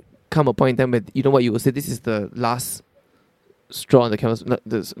will there come a point in time where you know what you will say? This is the last straw on the camel's.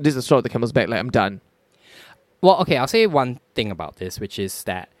 This is the straw on the camel's back. Like I'm done. Well, okay, I'll say one thing about this, which is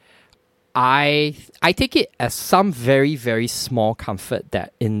that I take it as some very, very small comfort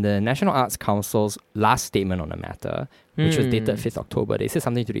that in the National Arts Council's last statement on the matter, which was dated 5th October, they said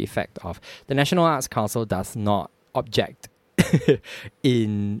something to the effect of the National Arts Council does not object to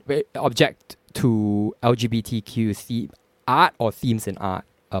LGBTQ art or themes in art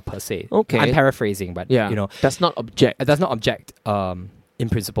per se. Okay. I'm paraphrasing, but does not object. it does not object in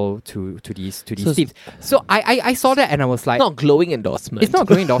principle to these themes. So I saw that and I was like, Not glowing endorsement. it's not a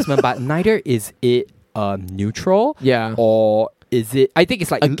glowing endorsement, but neither is it neutral. Yeah. Or is it? I think it's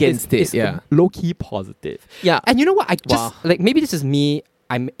like Against it, it's yeah. low key positive. Yeah. And you know what? I just Wow. like maybe this is me.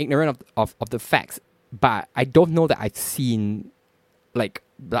 I'm ignorant of the facts, but I don't know that I've seen like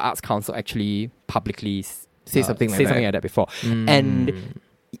the Arts Council actually publicly Say something like that. before. And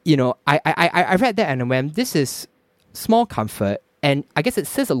I read that and when this is small comfort. And I guess it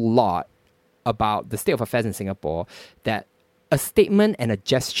says a lot about the state of affairs in Singapore that a statement and a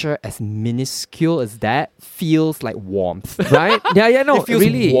gesture as minuscule as that feels like warmth. Right? Yeah, no, it feels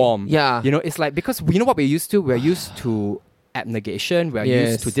really warm. Yeah. It's like, because we know what we're used to. We're used to abnegation. We're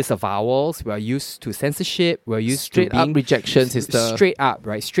used to disavowals. We're used to censorship. We're used Straight to being up rejections is the straight up,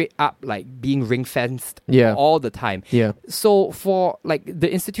 right? Straight up, like being ring fenced Yeah. all the time. Yeah. So for like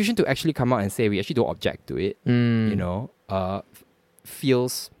the institution to actually come out and say we actually don't object to it,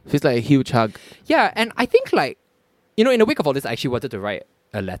 feels like a huge hug. Yeah, and I think like, in the wake of all this, I actually wanted to write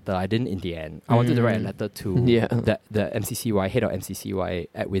a letter. I didn't in the end. I wanted to write a letter to the MCCY, head of MCCY,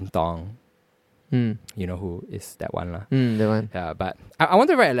 Edwin Tong. You know who is that one lah. The one. Yeah, but I want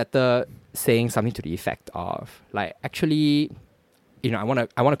to write a letter saying something to the effect of like, actually, I want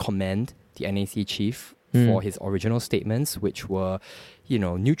to commend the NAC chief for his original statements, which were,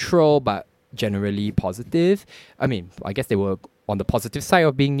 neutral but generally positive. I mean, I guess they were on the positive side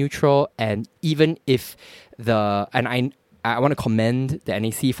of being neutral, and even if I want to commend the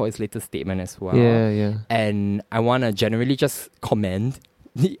NAC for its latest statement as well. Yeah. And I want to generally just commend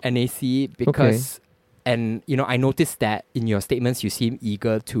the NAC because, and I noticed that in your statements you seem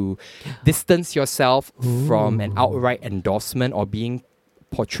eager to distance yourself from an outright endorsement or being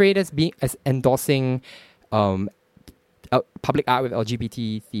portrayed as endorsing public art with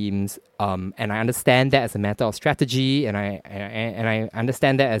LGBT themes, and I understand that as a matter of strategy, and I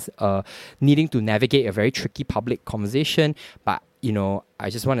understand that as needing to navigate a very tricky public conversation. But I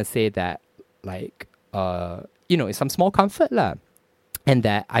just want to say that like it's some small comfort lah, and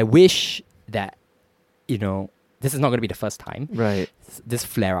that I wish that this is not going to be the first time this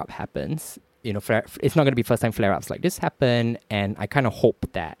flare up happens. It's not going to be first time flare ups like this happen, and I kind of hope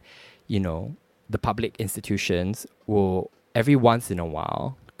that the public institutions will every once in a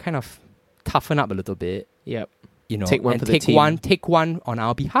while kind of toughen up a little bit. Yep. take one and for the team. take one on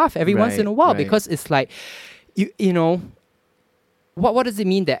our behalf every once in a while, Right. because it's like, you know, what does it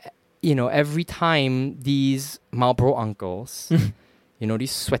mean that, every time these Marlboro uncles,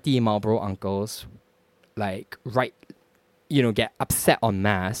 these sweaty Marlboro uncles, like, get upset en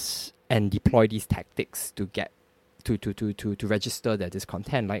masse and deploy these tactics to get to register their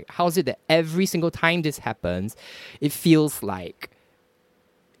discontent? Like, how is it that every single time this happens, it feels like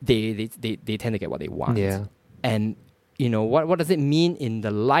they tend to get what they want? Yeah. And what does it mean in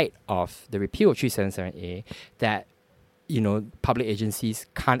the light of the repeal of 377A that public agencies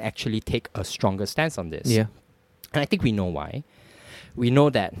can't actually take a stronger stance on this? Yeah. And I think we know why. We know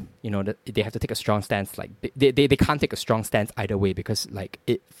that that they have to take a strong stance. Like, they can't take a strong stance either way, because like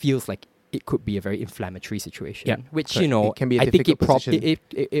it feels like it could be a very inflammatory situation. Yeah, which correct. It can be a I think difficult position.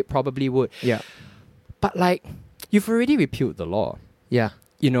 it probably would. Yeah. But like, you've already repealed the law. Yeah.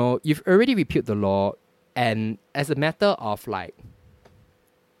 You've already repealed the law, and as a matter of like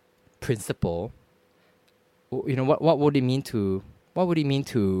principle, what would it mean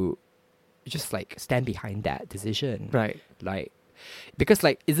to just like stand behind that decision? Right. Like, because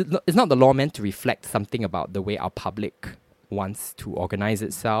like, is not the law meant to reflect something about the way our public wants to organize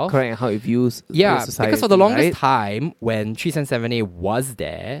itself? Correct. And how it views society. Because for the longest right? time, when 377A was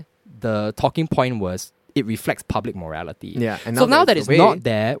there, the talking point was it reflects public morality. Yeah. And So now that it's away, not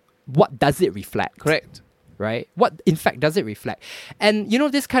there, what does it reflect? correct. Right? What in fact does it reflect? And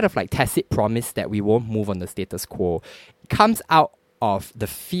this kind of like tacit promise that we won't move on the status quo comes out of the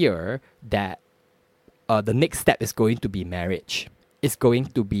fear that the next step is going to be marriage. It's going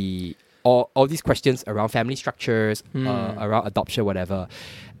to be all these questions around family structures, around adoption, whatever.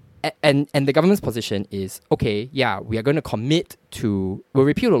 And the government's position is, okay, yeah, we are going to we'll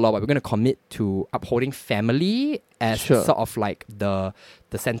repeal the law, but we're going to commit to upholding family as Sure. sort of like the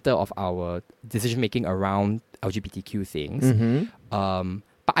center of our decision making around LGBTQ things. Mm-hmm.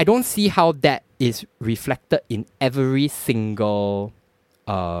 But I don't see how that is reflected in every single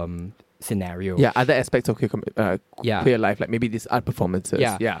scenario. Yeah. Other aspects of Yeah. queer life, like maybe these art performances.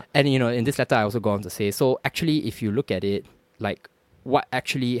 Yeah. Yeah. And in this letter I also go on to say, so actually if you look at it, like, what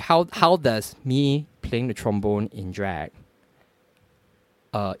actually how does me playing the trombone in drag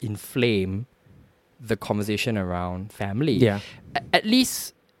inflame the conversation around family? Yeah. At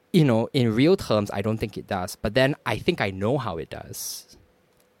least, in real terms, I don't think it does. But then I think I know how it does.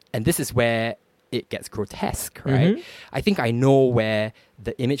 And this is where it gets grotesque, right? Mhm. I think I know where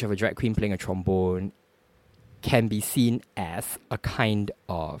the image of a drag queen playing a trombone can be seen as a kind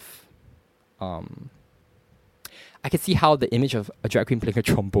of I can see how the image of a drag queen playing a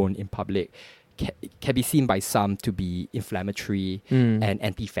trombone in public can be seen by some to be inflammatory and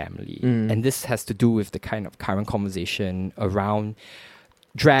anti-family. And this has to do with the kind of current conversation around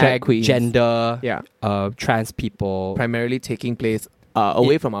drag queens. gender, Yeah. trans people. Primarily taking place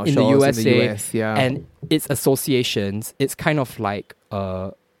away from our in the shores in the USA, US. Yeah. and its associations, it's kind of like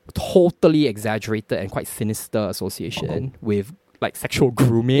a totally exaggerated and quite sinister association with like sexual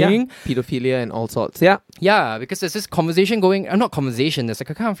grooming. yeah. Pedophilia and all sorts. Yeah. Yeah, because there's this conversation going, not conversation, there's like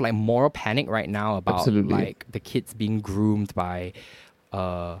a kind of like moral panic right now about Absolutely. like the kids being groomed by,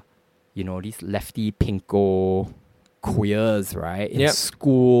 these lefty pinko queers, right? In Yep.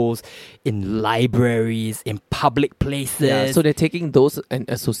 schools, in libraries, in public places. Yeah, so they're taking those and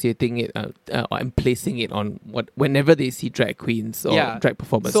associating it and placing it on whenever they see drag queens or Yeah. drag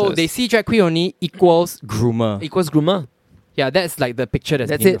performances. So they see drag queen only equals groomer. equals groomer. Yeah, that's like the picture that's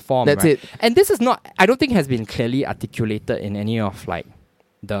That's being it. performed. That's right? it. And this is not, I don't think has been clearly articulated in any of like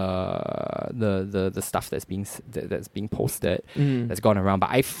the stuff that's being posted, that's gone around. But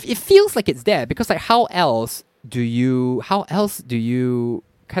it feels like it's there, because like how else do you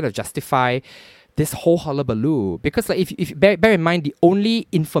kind of justify this whole hullabaloo? Because like if bear in mind, the only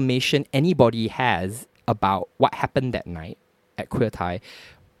information anybody has about what happened that night at Queer Thai,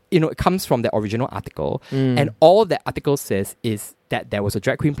 it comes from the original article, and all that article says is that there was a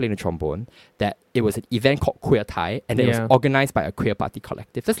drag queen playing the trombone, that it was an event called Queer Thai, and that it Yeah. was organized by a queer party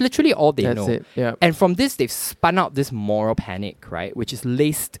collective. That's literally all they That's know. it. Yeah. And from this, they've spun out this moral panic, right? Which is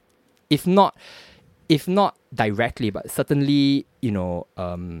laced, if not directly, but certainly,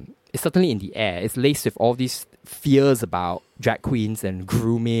 it's certainly in the air. It's laced with all these fears about drag queens and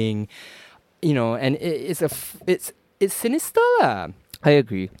grooming, and it's sinister, lah. I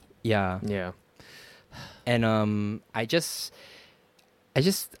agree. Yeah. Yeah. And I just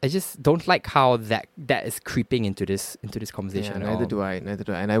don't like how that is creeping into this conversation. Yeah, at neither all. do I.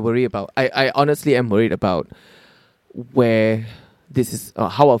 And I worry about. I honestly am worried about where this is,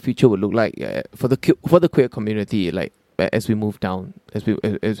 how our future would look like for the queer community. Like as we move down, as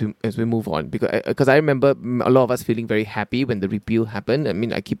we move on, because I remember a lot of us feeling very happy when the repeal happened. I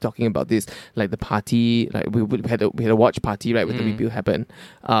mean, I keep talking about this, like the party, like we had a watch party, right, when the repeal happened,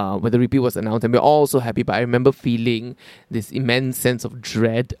 when the repeal was announced, and we're all so happy. But I remember feeling this immense sense of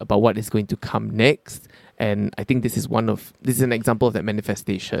dread about what is going to come next. And I think this is an example of that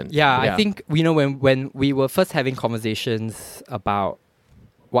manifestation. Yeah, I think, when we were first having conversations about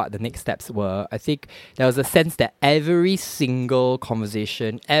what the next steps were, I think there was a sense that every single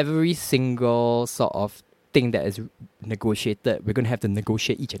conversation, every single sort of thing that is negotiated, we're going to have to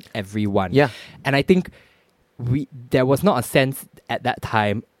negotiate each and every one. Yeah. And I think there was not a sense at that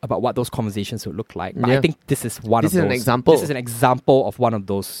time about what those conversations would look like. But I think this is one of those. This is an example. This is an example of one of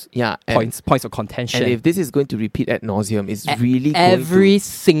those points of contention. And if this is going to repeat ad nauseum, it's really every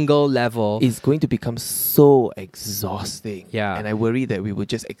single level is going to become so exhausting. Yeah. And I worry that we would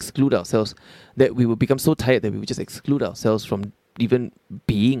just exclude ourselves, that we would become so tired that we would just exclude ourselves from even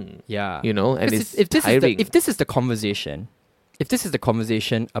being. Yeah. And it's tiring. If this is the conversation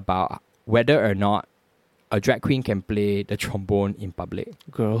about whether or not a drag queen can play the trombone in public.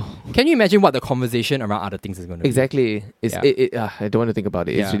 Girl. Can you imagine what the conversation around other things is going to be? Exactly. I don't want to think about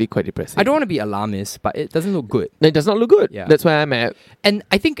it. It's really quite depressing. I don't want to be alarmist, but it doesn't look good. No, it does not look good. Yeah. That's where I'm at. And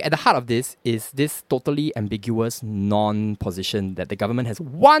I think at the heart of this is this totally ambiguous non-position that the government has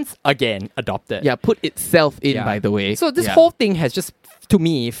once again adopted. Yeah, put itself in, by the way. So this whole thing has just, to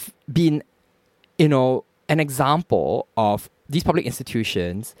me, been, an example of these public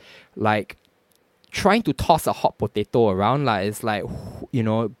institutions, like, trying to toss a hot potato around, it's like,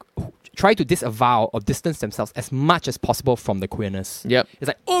 try to disavow or distance themselves as much as possible from the queerness. Yep. It's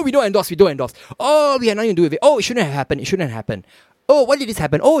like, oh, we don't endorse. Oh, we had nothing to do with it. Oh, it shouldn't have happened. Oh, why did this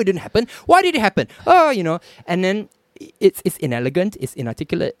happen? Oh, it didn't happen. Why did it happen? Oh, and then it's inelegant, it's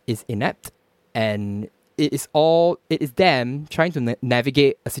inarticulate, it's inept, and it is them trying to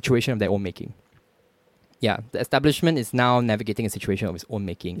navigate a situation of their own making. Yeah, the establishment is now navigating a situation of its own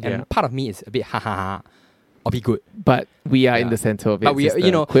making. And part of me is a bit I'll be good. But we are in the center of it. But we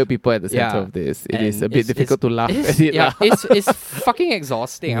are, queer people at the center of this. It is a bit difficult to laugh at it. Yeah, it's fucking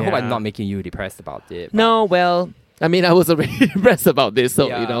exhausting. I hope I'm not making you depressed about it. No, well, I mean, I was already depressed about this, so,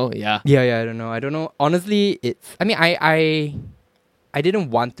 Yeah, I don't know. Honestly, I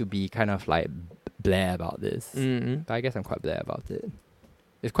didn't want to be kind of like bleh about this. Mm-hmm. But I guess I'm quite bleh about it.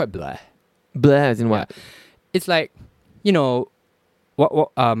 It's quite bleh. Bleh as in what? It's like,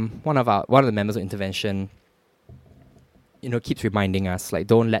 what one of the members of intervention, keeps reminding us, like,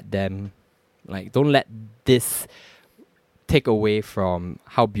 don't let this take away from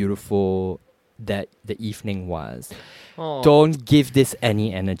how beautiful that the evening was. Oh. Don't give this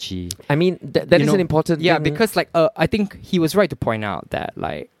any energy. I mean, that is an important thing. Yeah, because I think he was right to point out that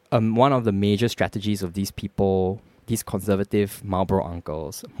one of the major strategies of these people, these conservative Marlboro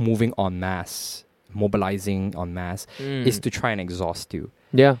uncles, moving en masse, mobilizing en masse, is to try and exhaust you.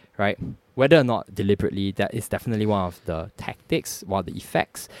 Yeah. Right? Whether or not deliberately, that is definitely one of the tactics, one of the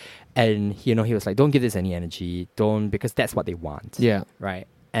effects. And, he was like, don't give this any energy. Because that's what they want. Yeah. Right?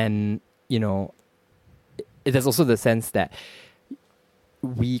 And, there's also the sense that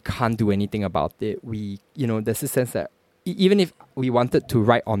we can't do anything about it. There's a sense that even if we wanted to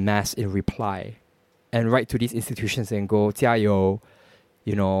write en masse in reply, and write to these institutions and go, 加油,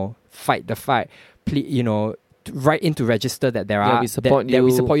 fight the fight. Please, write in to register that there are we support you. That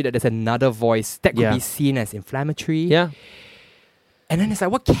we support you, that there's another voice that could be seen as inflammatory. Yeah. And then it's like,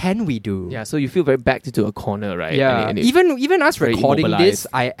 what can we do? Yeah, so you feel very backed into a corner, right? Yeah. And even us recording immobilized.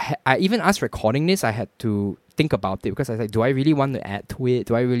 this, I had to think about it, because I was like, do I really want to add to it?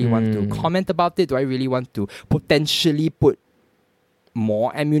 Do I really want to comment about it? Do I really want to potentially put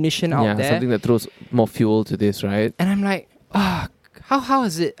more ammunition out there? Something that throws more fuel to this, right? And I'm like, how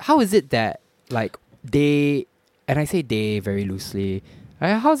is it that, like, they, and I say they very loosely,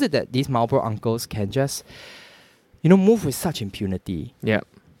 how is it that these Marlboro uncles can just, move with such impunity? Yeah.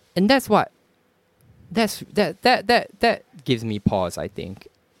 And that gives me pause, I think.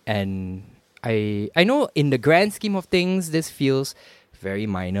 And I know in the grand scheme of things, this feels very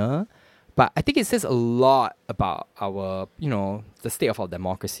minor, but I think it says a lot about our, the state of our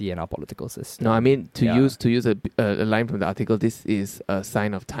democracy and our political system. No, I mean, to use a line from the article, this is a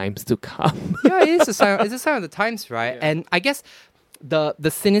sign of times to come. Yeah, it is a sign. It's a sign of the times, right? Yeah. And I guess the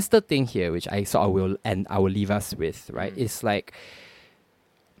sinister thing here, which I will leave us with, right, is like,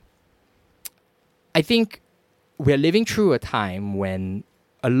 I think we're living through a time when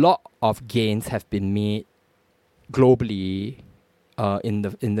a lot of gains have been made globally in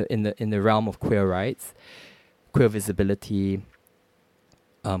the realm of queer rights, queer visibility,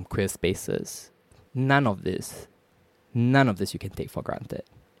 queer spaces. None of this none of this you can take for granted.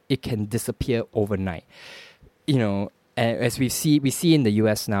 It can disappear overnight. You know, as we see in the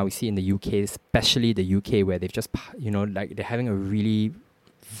US now, we see in the UK, especially the UK, where they've just, like they're having a really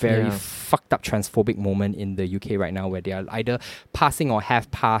very fucked up transphobic moment in the UK right now, where they are either passing or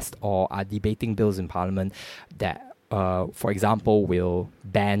have passed or are debating bills in Parliament that, for example, will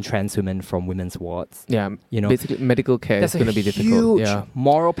ban trans women from women's wards. Yeah, you know, basically medical care is going to be difficult. Huge Yeah,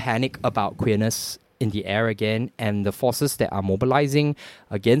 moral panic about queerness in the air again, and the forces that are mobilizing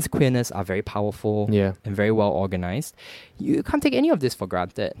against queerness are very powerful and very well organized. You can't take any of this for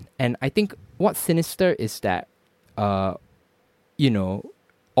granted. And I think what's sinister is that,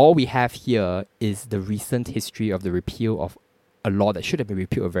 all we have here is the recent history of the repeal of a law that should have been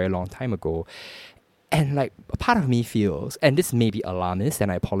repealed a very long time ago. And like, a part of me feels, and this may be alarmist, and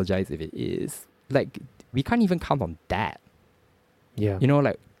I apologize if it is, like, we can't even count on that. Yeah.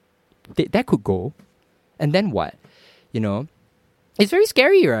 Like, that could go. And then what? It's very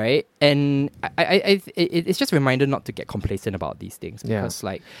scary, right? And it's just a reminder not to get complacent about these things, because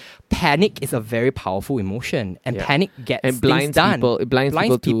like, panic is a very powerful emotion, and panic gets and blinds things done. people. It blinds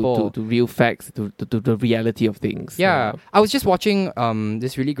people to real facts, to the reality of things. Yeah. I was just watching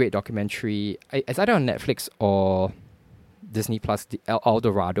this really great documentary. It's either on Netflix or Disney Plus, El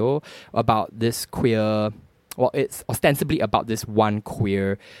Dorado, about this queer. Well, it's ostensibly about this one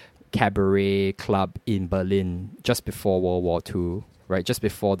queer cabaret club in Berlin just before World War II, right? Just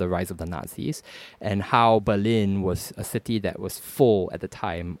before the rise of the Nazis, and how Berlin was a city that was full at the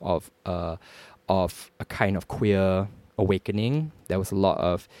time of a kind of queer awakening. There was a lot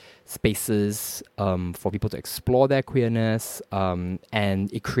of spaces for people to explore their queerness, and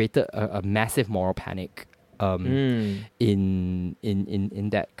it created a massive moral panic in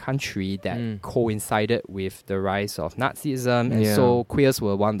that country that coincided with the rise of Nazism, and so queers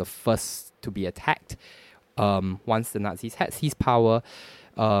were one of the first to be attacked once the Nazis had seized power,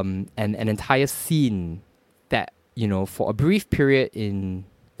 and an entire scene that, for a brief period in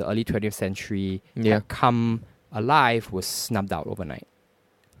the early 20th century had come alive was snubbed out overnight.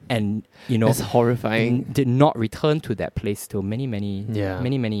 And, it's horrifying. Did not return to that place till many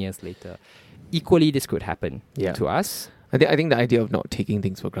years later. Equally, this could happen to us. I think the idea of not taking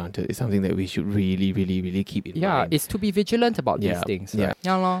things for granted is something that we should really, really, really keep in mind. Yeah, it's to be vigilant about these things. Right?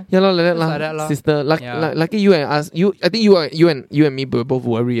 Yeah, lor. Yeah, lor, like that, lah. Sister, like you and us. I think you and me were both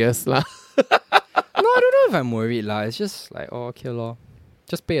worriers, lah. No, I don't know if I'm worried, lah. It's just like, okay, lor.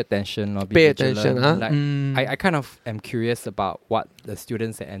 Just pay attention, or be vigilant. Huh? Like, I kind of am curious about what the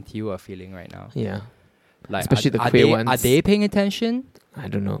students at NTU are feeling right now. Yeah. Like, especially the queer ones. Are they paying attention? I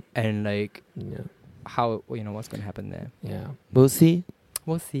don't know. And like, how, what's going to happen there? Yeah. We'll see.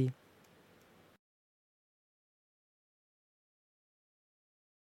 We'll see.